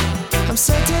 I'm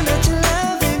certain that your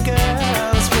loving,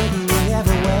 girl, is with me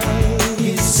ever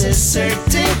always. It's a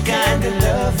certain kind of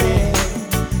loving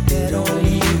that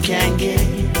only you can get.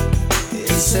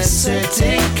 It's a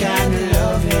certain kind of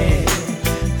loving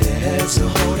that has a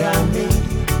hold on me.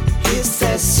 It's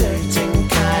a certain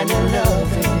kind of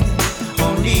loving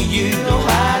only you know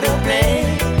how to play.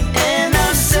 And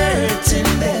I'm certain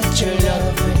that your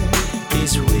loving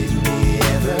is with me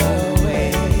ever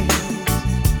always.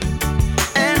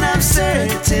 And I'm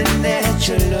certain that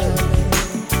your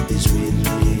loving is with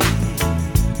me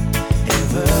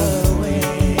ever always.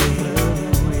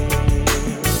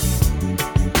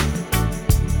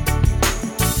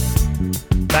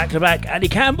 Back to back, Andy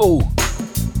Campbell.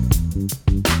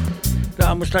 The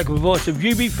unmistakable voice of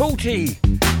UB40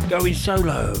 going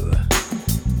solo.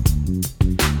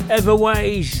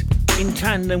 Everways in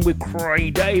tandem with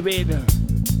Craig David.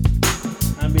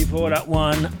 And before that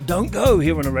one, Don't Go,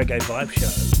 here on the Reggae Vibe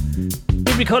Show.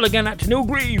 Give me a call again out to Neil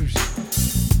Greaves,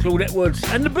 Claude Edwards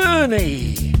and the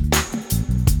Bernie.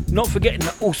 Not forgetting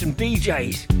the awesome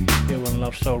DJs here on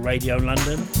Love Soul Radio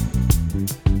London.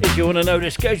 If you want to know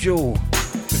the schedule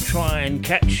to try and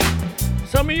catch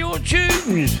some of your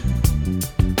tunes,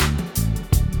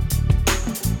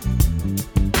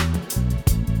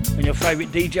 and your favourite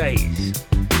DJs,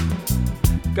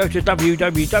 go to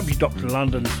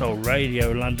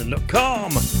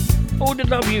www.londonsoulradiolondon.com or the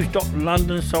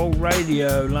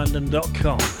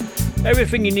www.londonsoulradiolondon.com.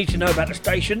 Everything you need to know about the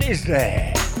station is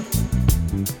there.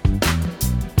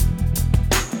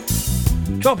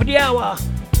 Top of the hour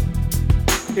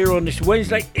here on this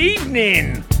Wednesday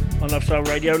evening on Love Soul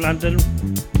Radio London.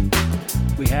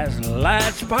 We have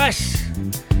Lad Spice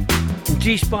and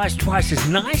G Spice Twice as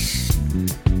Nice.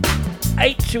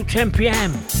 8 till 10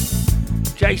 p.m.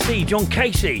 JC, John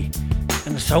Casey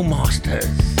and the Soul Masters.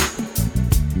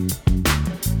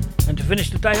 And to finish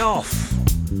the day off,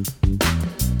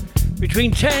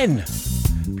 between 10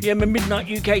 p.m. and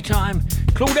midnight UK time,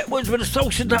 Claude Edwards with a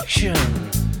Soul Seduction.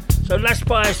 So Lad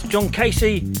Spice, John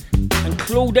Casey and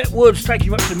Claude Edwards taking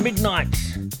you up to midnight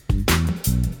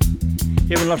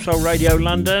here on Love Soul Radio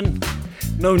London.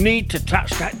 No need to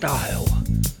touch that dial.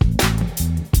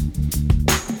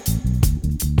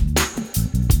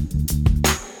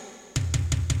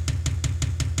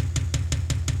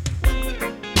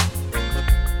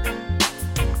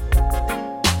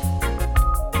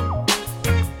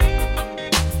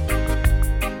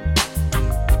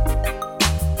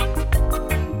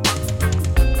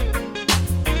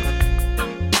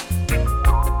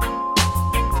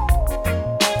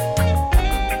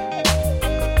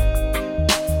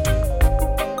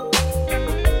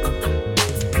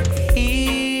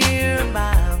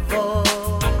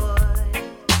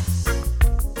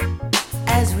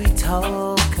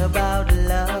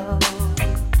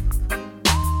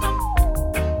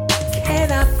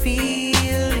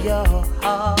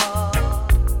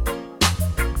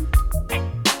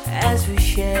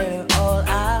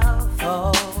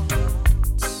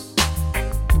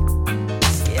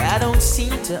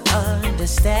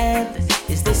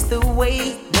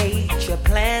 Way nature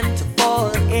planned to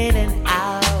fall in and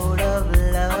out of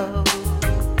love?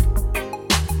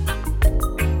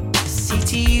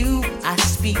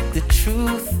 speak the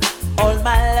truth. All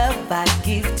my love I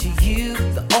give to you.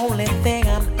 The only thing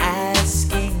I'm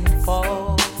asking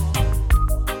for.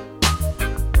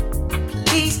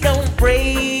 Please don't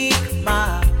break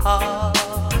my heart.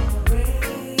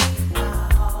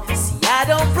 See, I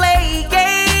don't play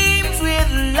games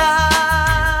with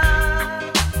love.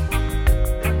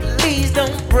 Please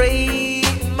don't break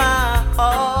my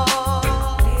heart.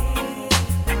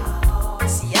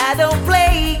 See, I don't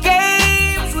play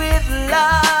games with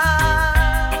love.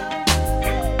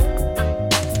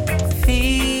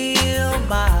 Feel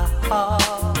my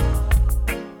heart.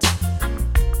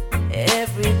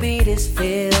 Every beat is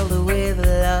filled with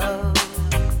love.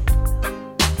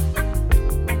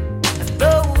 And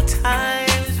though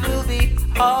times will be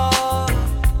hard,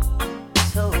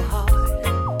 so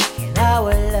hard, can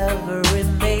our love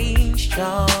remain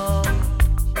strong?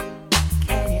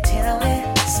 Can you tell me?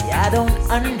 See, I don't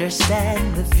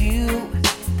understand the view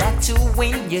that to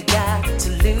win you got to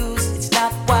lose. It's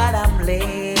not what I'm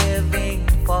living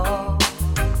for.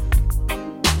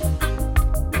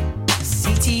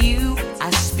 See, to you I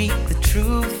speak the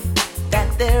truth,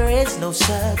 that there is no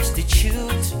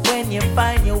substitute when you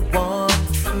find your one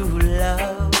true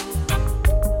love.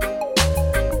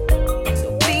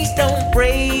 So please don't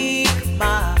break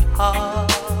my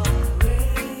heart.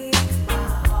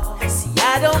 See,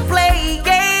 I don't play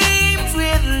games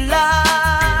with love.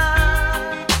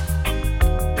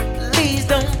 Please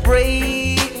don't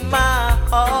break my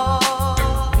heart.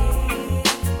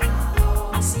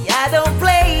 See, I don't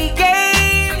play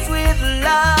games with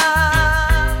love.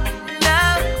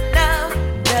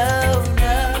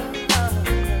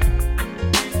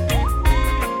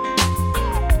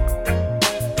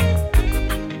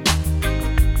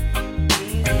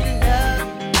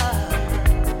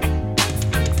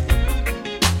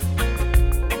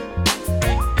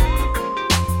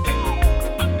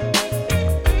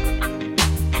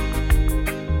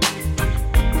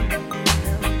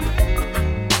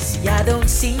 I don't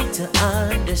seem to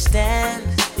understand.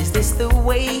 Is this the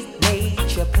way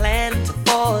nature planned to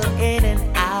fall in and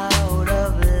out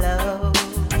of love?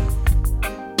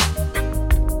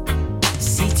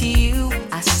 See, to you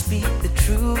I speak the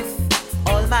truth.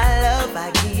 All my love I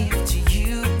give to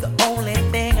you. The only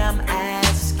thing I'm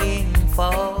asking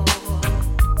for.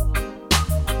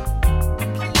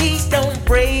 Please don't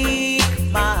break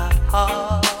my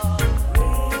heart.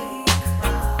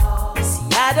 See,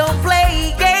 I don't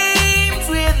play games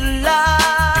with love.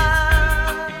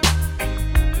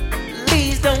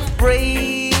 Please don't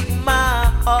break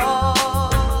my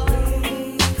heart.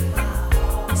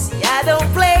 See, I don't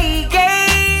play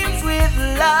games with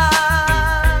love.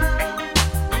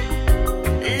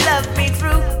 Love me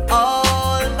through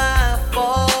all my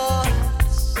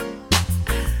faults.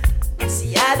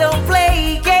 See, I don't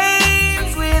play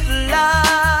games with love.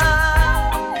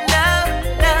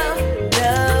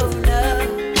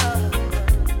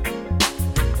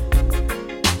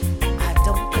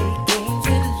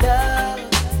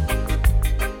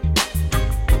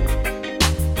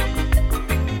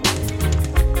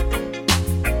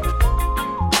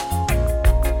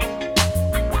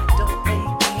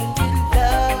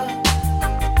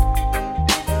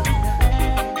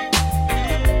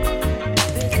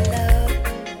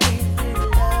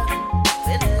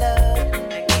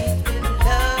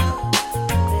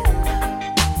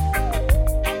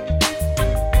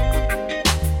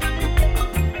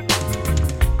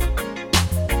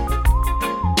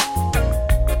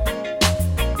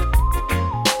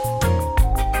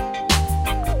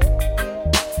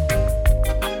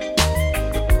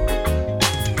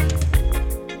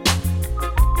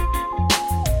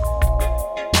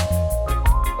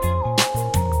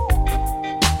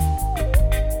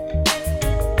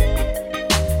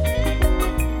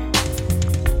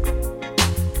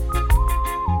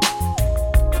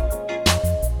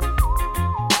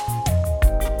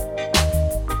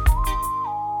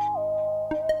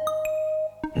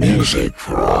 Music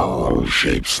for all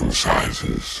shapes and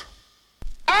sizes.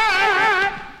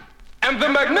 I am the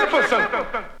magnificent.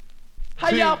 How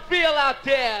y'all feel out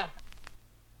there?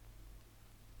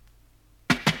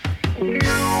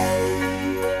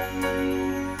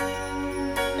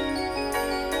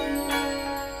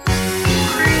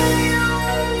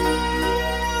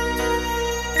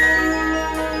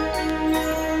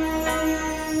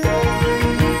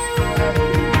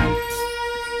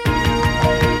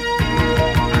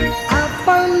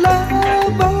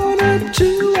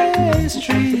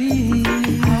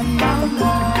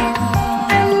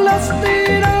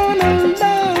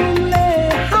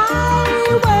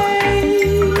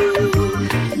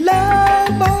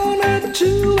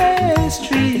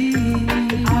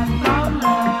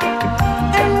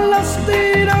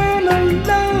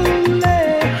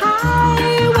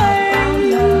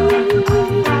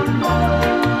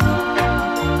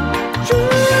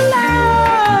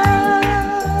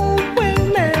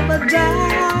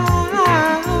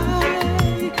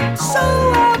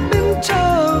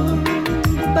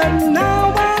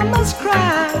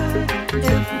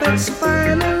 if it's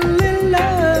finally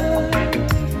love,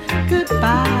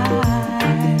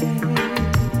 goodbye.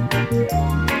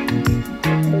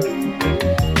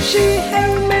 She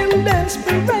held me in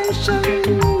desperation.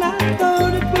 I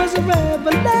thought it was a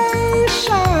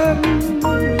revelation.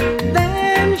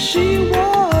 Then she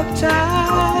walked out.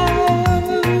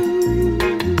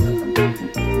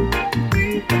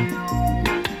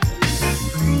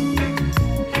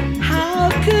 How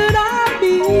could I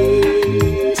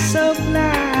be so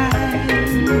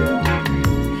blind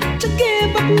to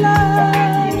give up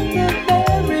love the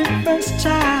very first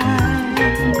time?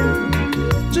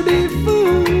 To be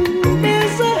fooled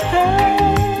is a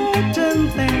hurting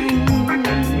thing.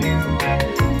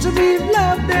 To be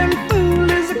loved and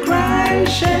fooled is a crying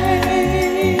shame.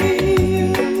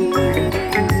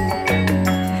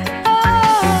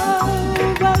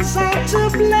 Oh, was I to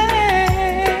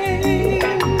blame?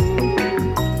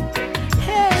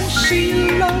 Has she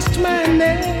lost my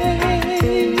name?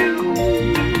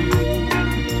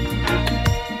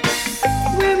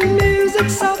 With music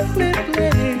softly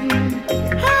playing,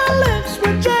 her lips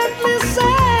were gently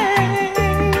saying,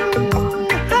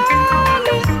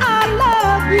 honey, I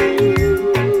love you.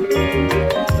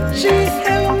 She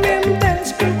held me in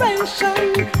desperation.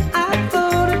 I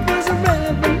thought it was a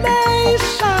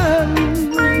revelation.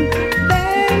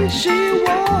 Then she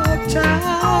walked out.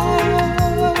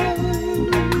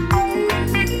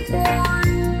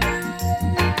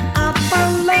 I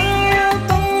found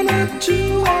love on a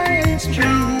two-way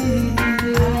street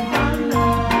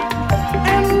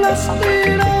and lost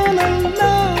it on a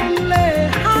lonely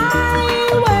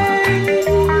highway.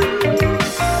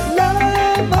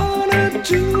 Love on a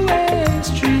two-way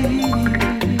street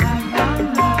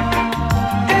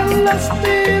and lost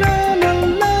it on a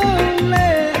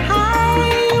lonely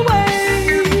highway.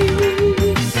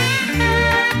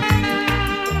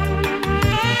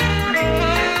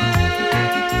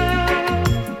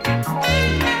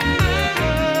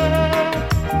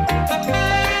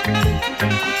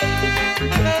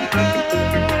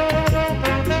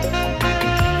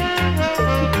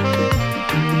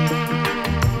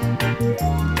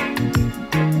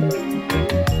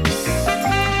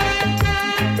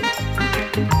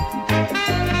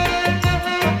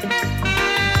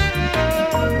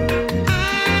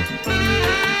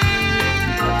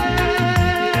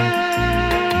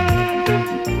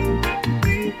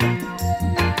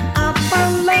 I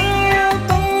found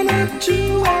love on a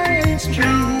two-way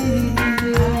street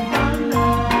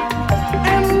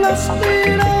and lost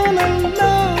it on a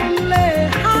lonely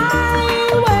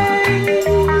highway.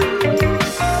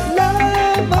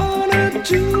 Love on a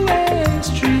two-way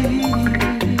street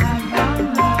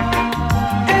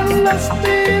and lost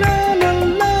it on a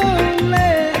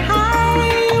lonely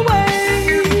highway.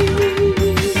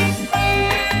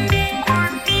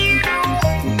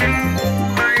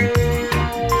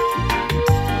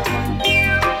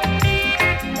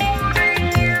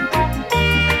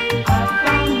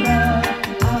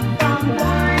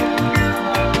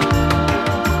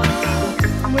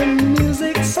 When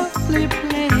music softly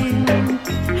playing,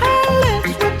 her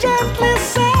lips were gently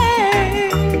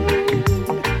saying,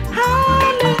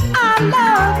 honey, I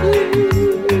love you.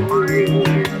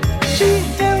 She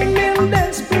held me in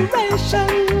desperation.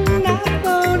 I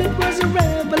thought it was a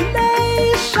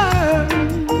revelation.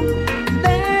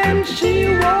 Then she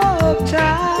walked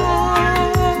out.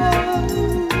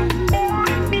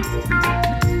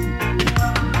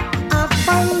 I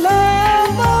found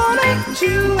love on a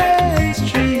two-way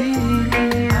street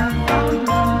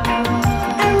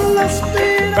and lost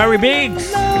it Barry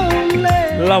Biggs,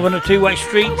 Love on a Two-Way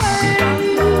Street.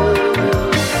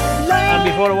 And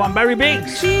before the one, Barry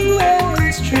Biggs,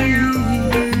 two-way street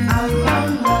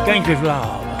Games with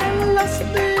Love. and lost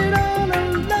it on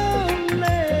a lonely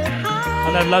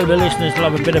I know a load of listeners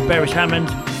love a bit of Beres Hammond.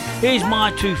 Here's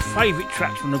my two favourite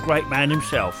tracks from the great man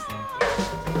himself.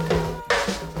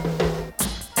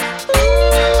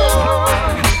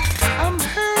 I'm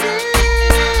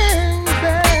hurting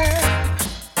bad.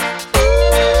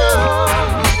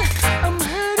 I'm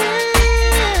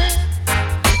hurting.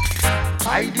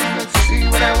 I did not see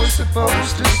what I was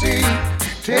supposed to see.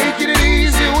 Taking it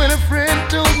easy when a friend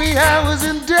told me I was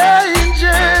in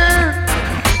danger.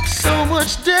 So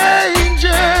much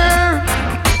danger.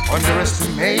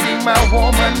 Underestimating my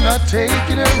woman, not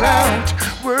taking her out.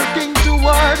 Working too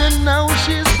hard and now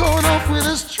she's gone off with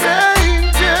a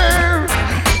stranger.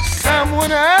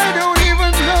 Someone I don't even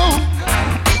know.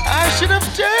 I should have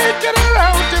taken her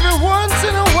out every once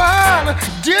in a while.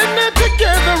 Dinner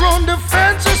together on the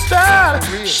fancy style.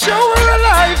 Show her a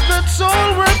life that's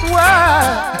all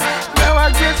worthwhile. Now I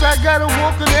guess I gotta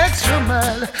walk an extra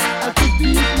mile. I could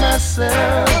beat myself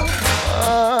myself.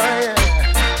 Oh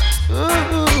yeah,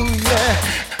 ooh yeah.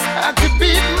 I could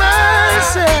beat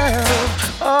myself.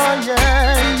 Oh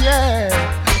yeah, yeah.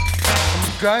 I'm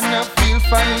gonna feel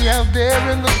funny out there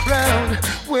in the crowd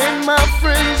when my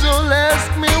friends all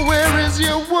ask me, where is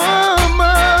your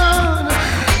woman?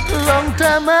 Long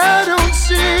time I don't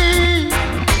see.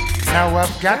 Now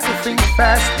I've got to think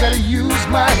fast, gotta use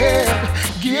my head,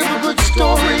 give a good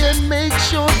story and make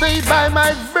sure they buy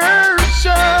my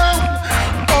version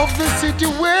of the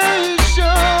situation.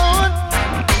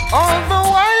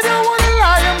 Although I don't wanna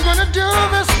lie, I'm gonna do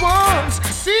this once.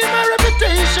 See my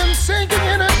reputation sinking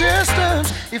in a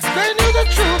distance. If they knew the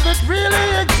truth that really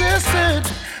existed,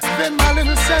 then my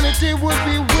little sanity would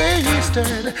be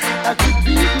wasted. I could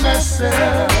beat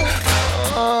myself.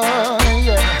 Oh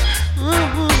yeah,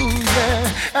 ooh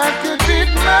yeah. I could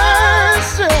beat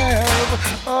myself.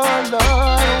 Oh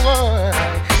Lord, what?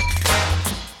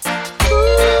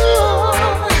 Ooh,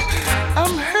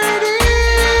 I'm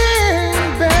hurting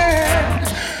bad.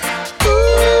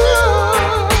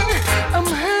 Ooh, I'm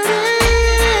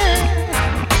hurting.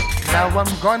 Now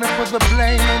I'm gonna put the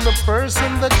blame on the person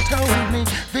that told me.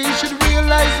 They should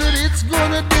realize that it's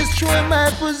gonna destroy my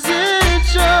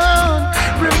position.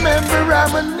 Remember,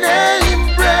 I'm a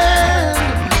name brand.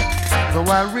 Though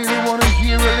I really wanna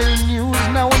hear a little news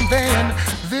now and then,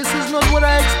 this is not what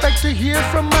I expect to hear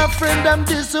from my friend. I'm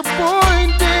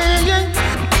disappointed.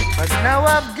 But now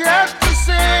I've got to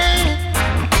say,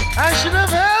 I should have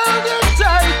held her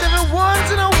tight every once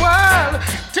in a while.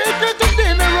 Take her to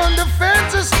dinner on the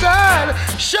fancy style.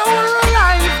 Show her a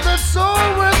life that's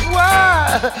all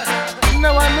worthwhile.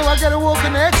 Now I know I gotta walk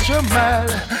an extra mile.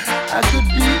 I could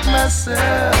beat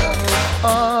myself.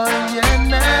 Oh yeah,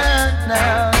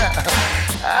 now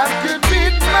I could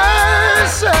beat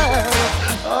myself.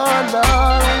 Oh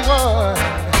Lord, what?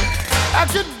 I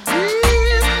could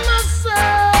beat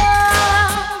myself.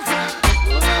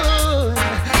 Ooh,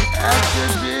 I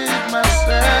could beat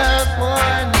myself.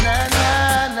 Boy, nah.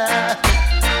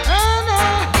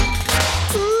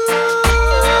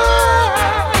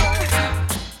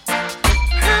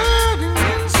 Hurting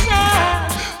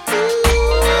inside.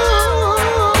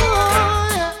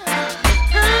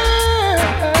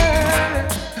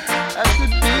 I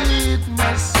could beat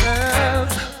myself.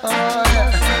 Oh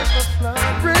yeah.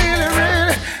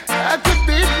 Really, I could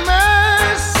beat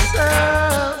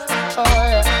myself. Oh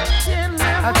yeah.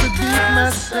 I could beat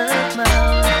myself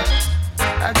now.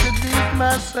 I could beat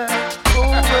myself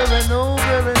over and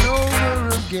over and over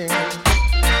again.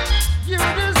 You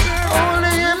deserve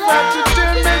only if I could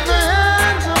turn back the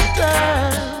hands of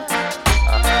time.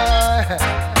 Oh,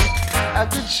 I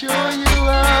could show you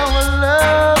how a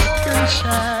love can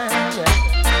shine. Yeah.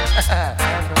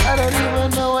 I don't even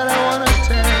know what I wanna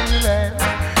tell you, man,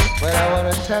 but I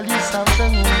wanna tell you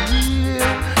something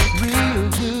real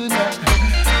good now.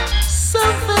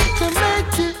 Something to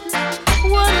make you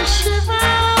wanna shiver.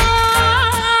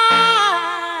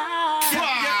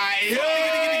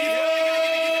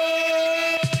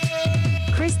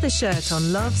 Chris the Shirt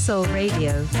on Love Soul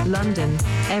Radio, London,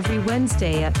 every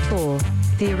Wednesday at 4.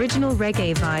 The original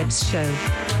Reggae Vibes show.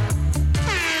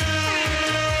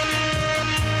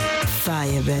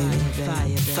 Fire, baby.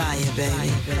 Fire,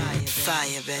 baby.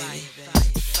 Fire, baby.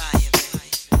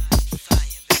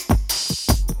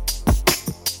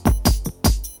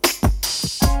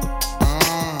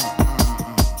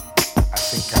 I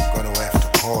think I'm gonna have to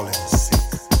call in sick.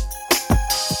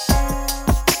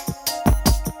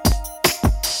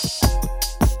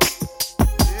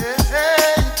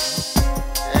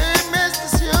 Hey, Mr.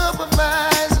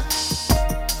 Supervisor,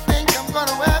 think I'm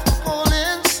gonna have to call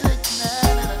in sick.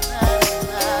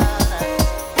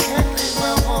 Can't leave a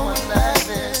woman like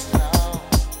this, no.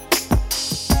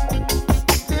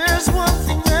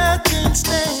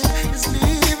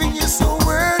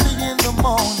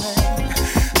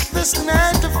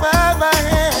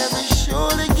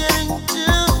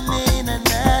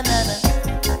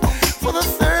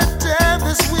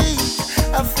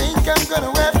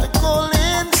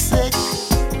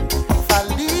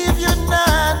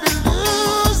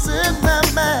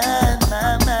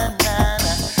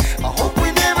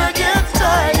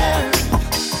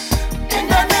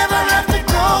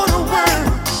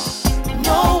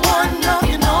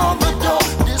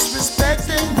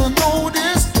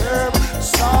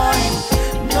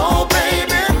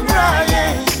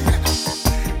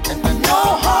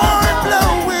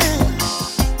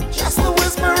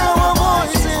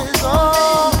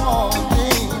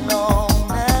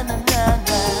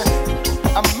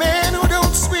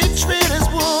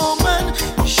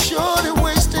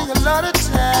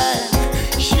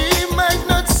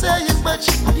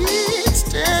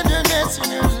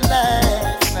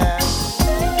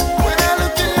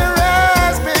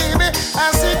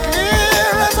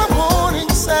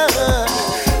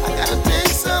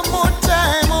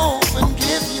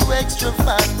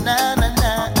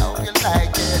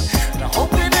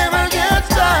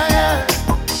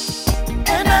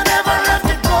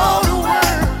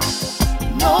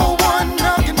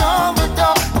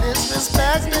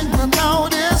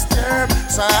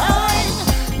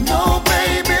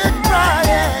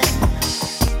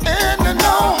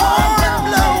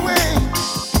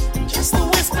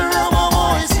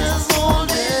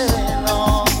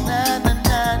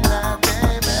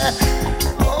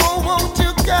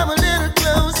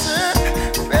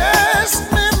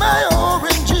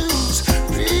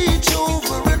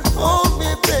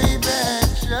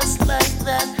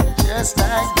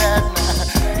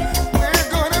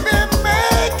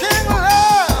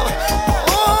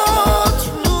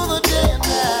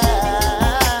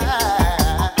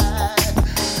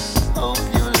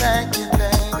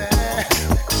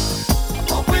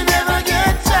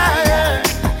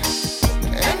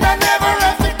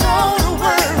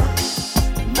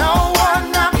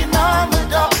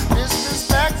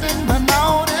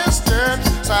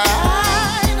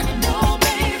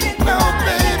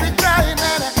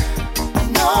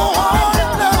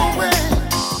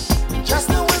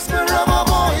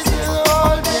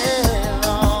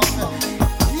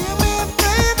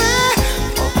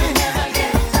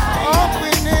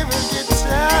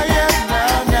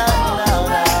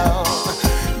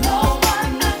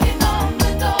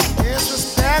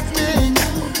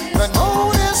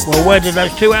 Well, where did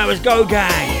those 2 hours go,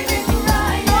 gang?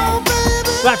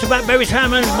 Back to back, Beres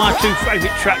Hammond, my 2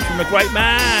 favourite tracks from the great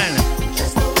man.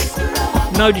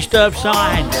 No Disturbed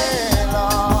Signs.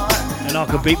 And I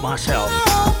Could Beat Myself.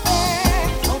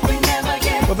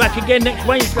 We're back again next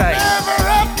Wednesday.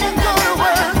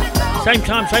 Same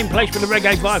time, same place for the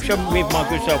Reggae Vibe Show with my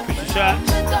good self, Chris the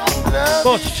Shirt.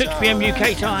 4 to 6 p.m.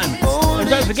 UK time. And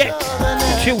don't forget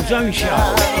the Chill Zone Show.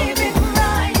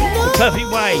 The perfect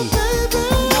way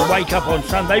to wake up on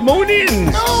Sunday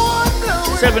mornings.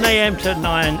 7 a.m. to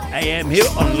 9 a.m. here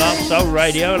on Love Soul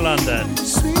Radio London.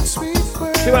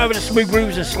 2 hours of smooth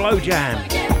grooves and slow jam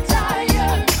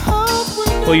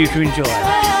for you to enjoy.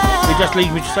 It just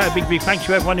leaves me to say a big thanks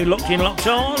to everyone who locked in, locked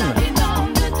on.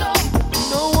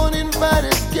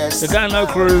 The download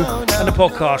crew and the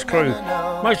podcast crew.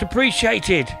 Most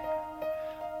appreciated.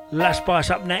 Last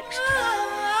Spice up next.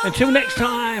 Until next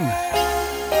time.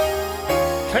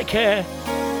 Take care.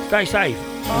 Stay safe.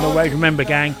 And always remember,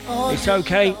 gang, it's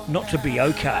okay not to be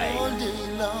okay.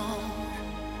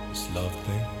 This love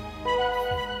thing.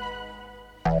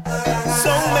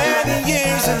 So many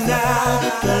years and now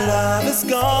your love has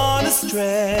gone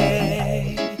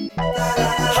astray.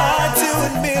 Hard to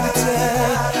admit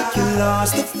it, you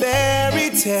lost the fairy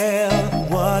tale.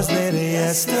 Wasn't it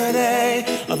yesterday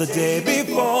or the day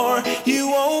before?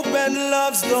 You opened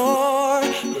love's door,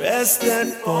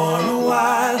 rested for a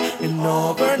while, and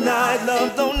overnight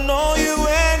love don't know you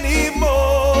anymore.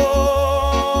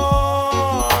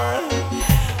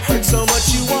 Hurt so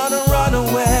much you wanna run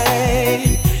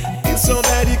away, feel so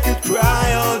bad you could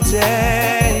cry all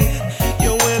day.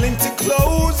 You're willing to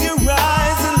close your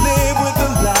eyes and live with the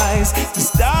lies to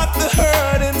stop the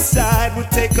hurt inside.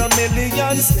 Would take a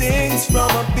million stings from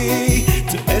a bee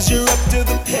to measure up to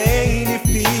the pain you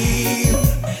feel.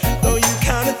 Though you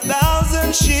count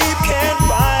 1,000 sheep, can't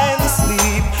find the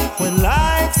sleep when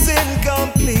life's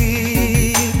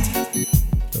incomplete.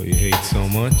 Though you hate so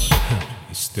much,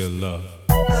 you still love.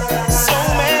 So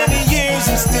many years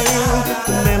and still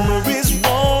the memories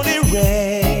won't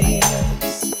erase.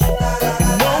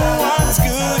 And no one's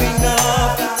good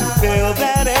enough to fill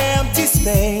that empty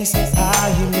space. How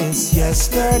you miss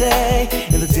yesterday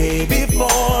and the day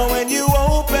before when you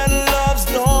opened love's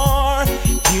door.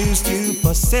 Used to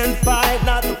fuss and fight,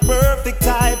 not the perfect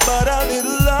type, but a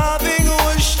little loving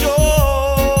was sure.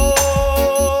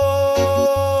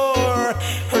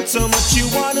 Hurt so much you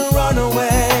wanna run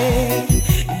away.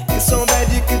 It's so bad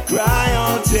you could cry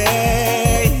all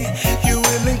day. You're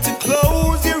willing to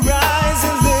close your eyes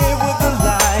and live with the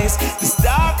lies to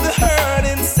stop the hurt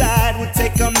inside. Would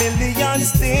take a million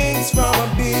stings from a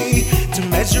bee to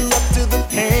measure up to the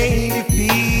pain you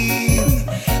feel.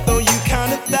 Though you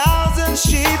count 1,000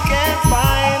 sheep, can't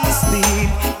find the sleep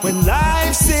when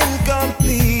life's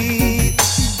incomplete.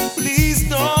 Please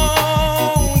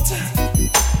don't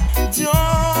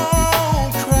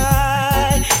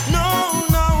cry. No,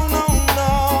 no, no,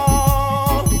 no.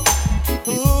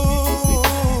 Ooh,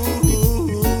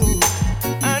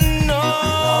 I know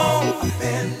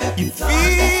you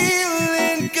feel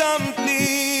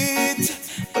incomplete,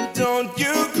 but don't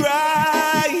you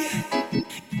cry.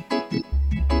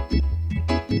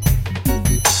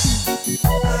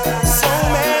 So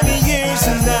many years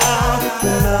and now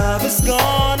love has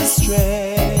gone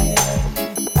astray.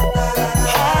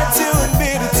 Hard to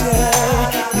admit it,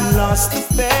 you lost the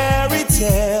fairy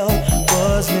tale.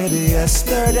 Wasn't it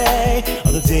yesterday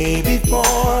or the day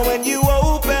before when you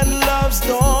opened love's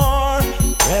door?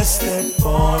 Rested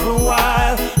for a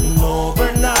while, and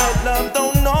overnight love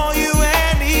don't know you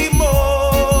anymore.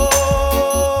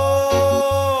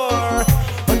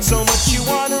 But so much you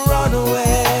wanna run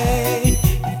away,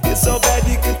 it's so bad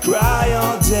you could cry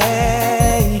all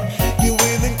day. You're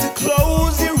willing to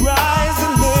close your eyes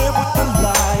and live with the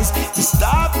lies to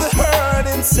stop the hurt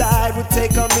inside. Would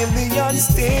take a million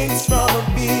stings from a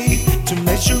bee to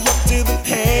measure up to the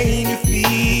pain you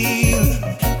feel.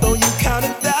 Though you count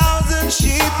 1,000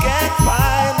 sheep, can't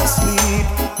find the sleep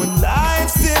when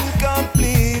life's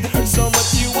incomplete. Hurt so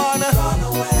much you wanna run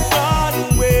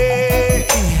away,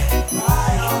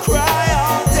 cry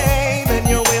all day. Then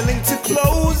you're willing to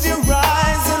close your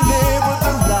eyes and live with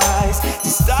the lies to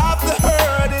stop the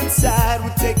hurt inside.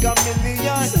 Would take a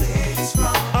million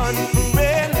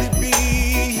unfriendly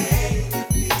bee.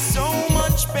 So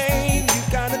much pain, you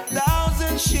got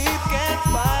 1,000 sheep, can't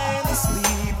find the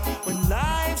sleep when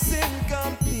life's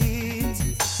incomplete.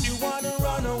 You wanna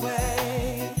run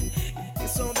away,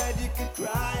 it's so bad you could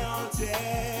cry all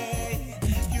day.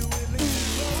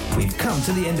 We've come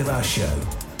to the end of our show.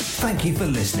 Thank you for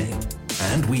listening,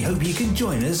 and we hope you can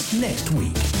join us next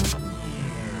week.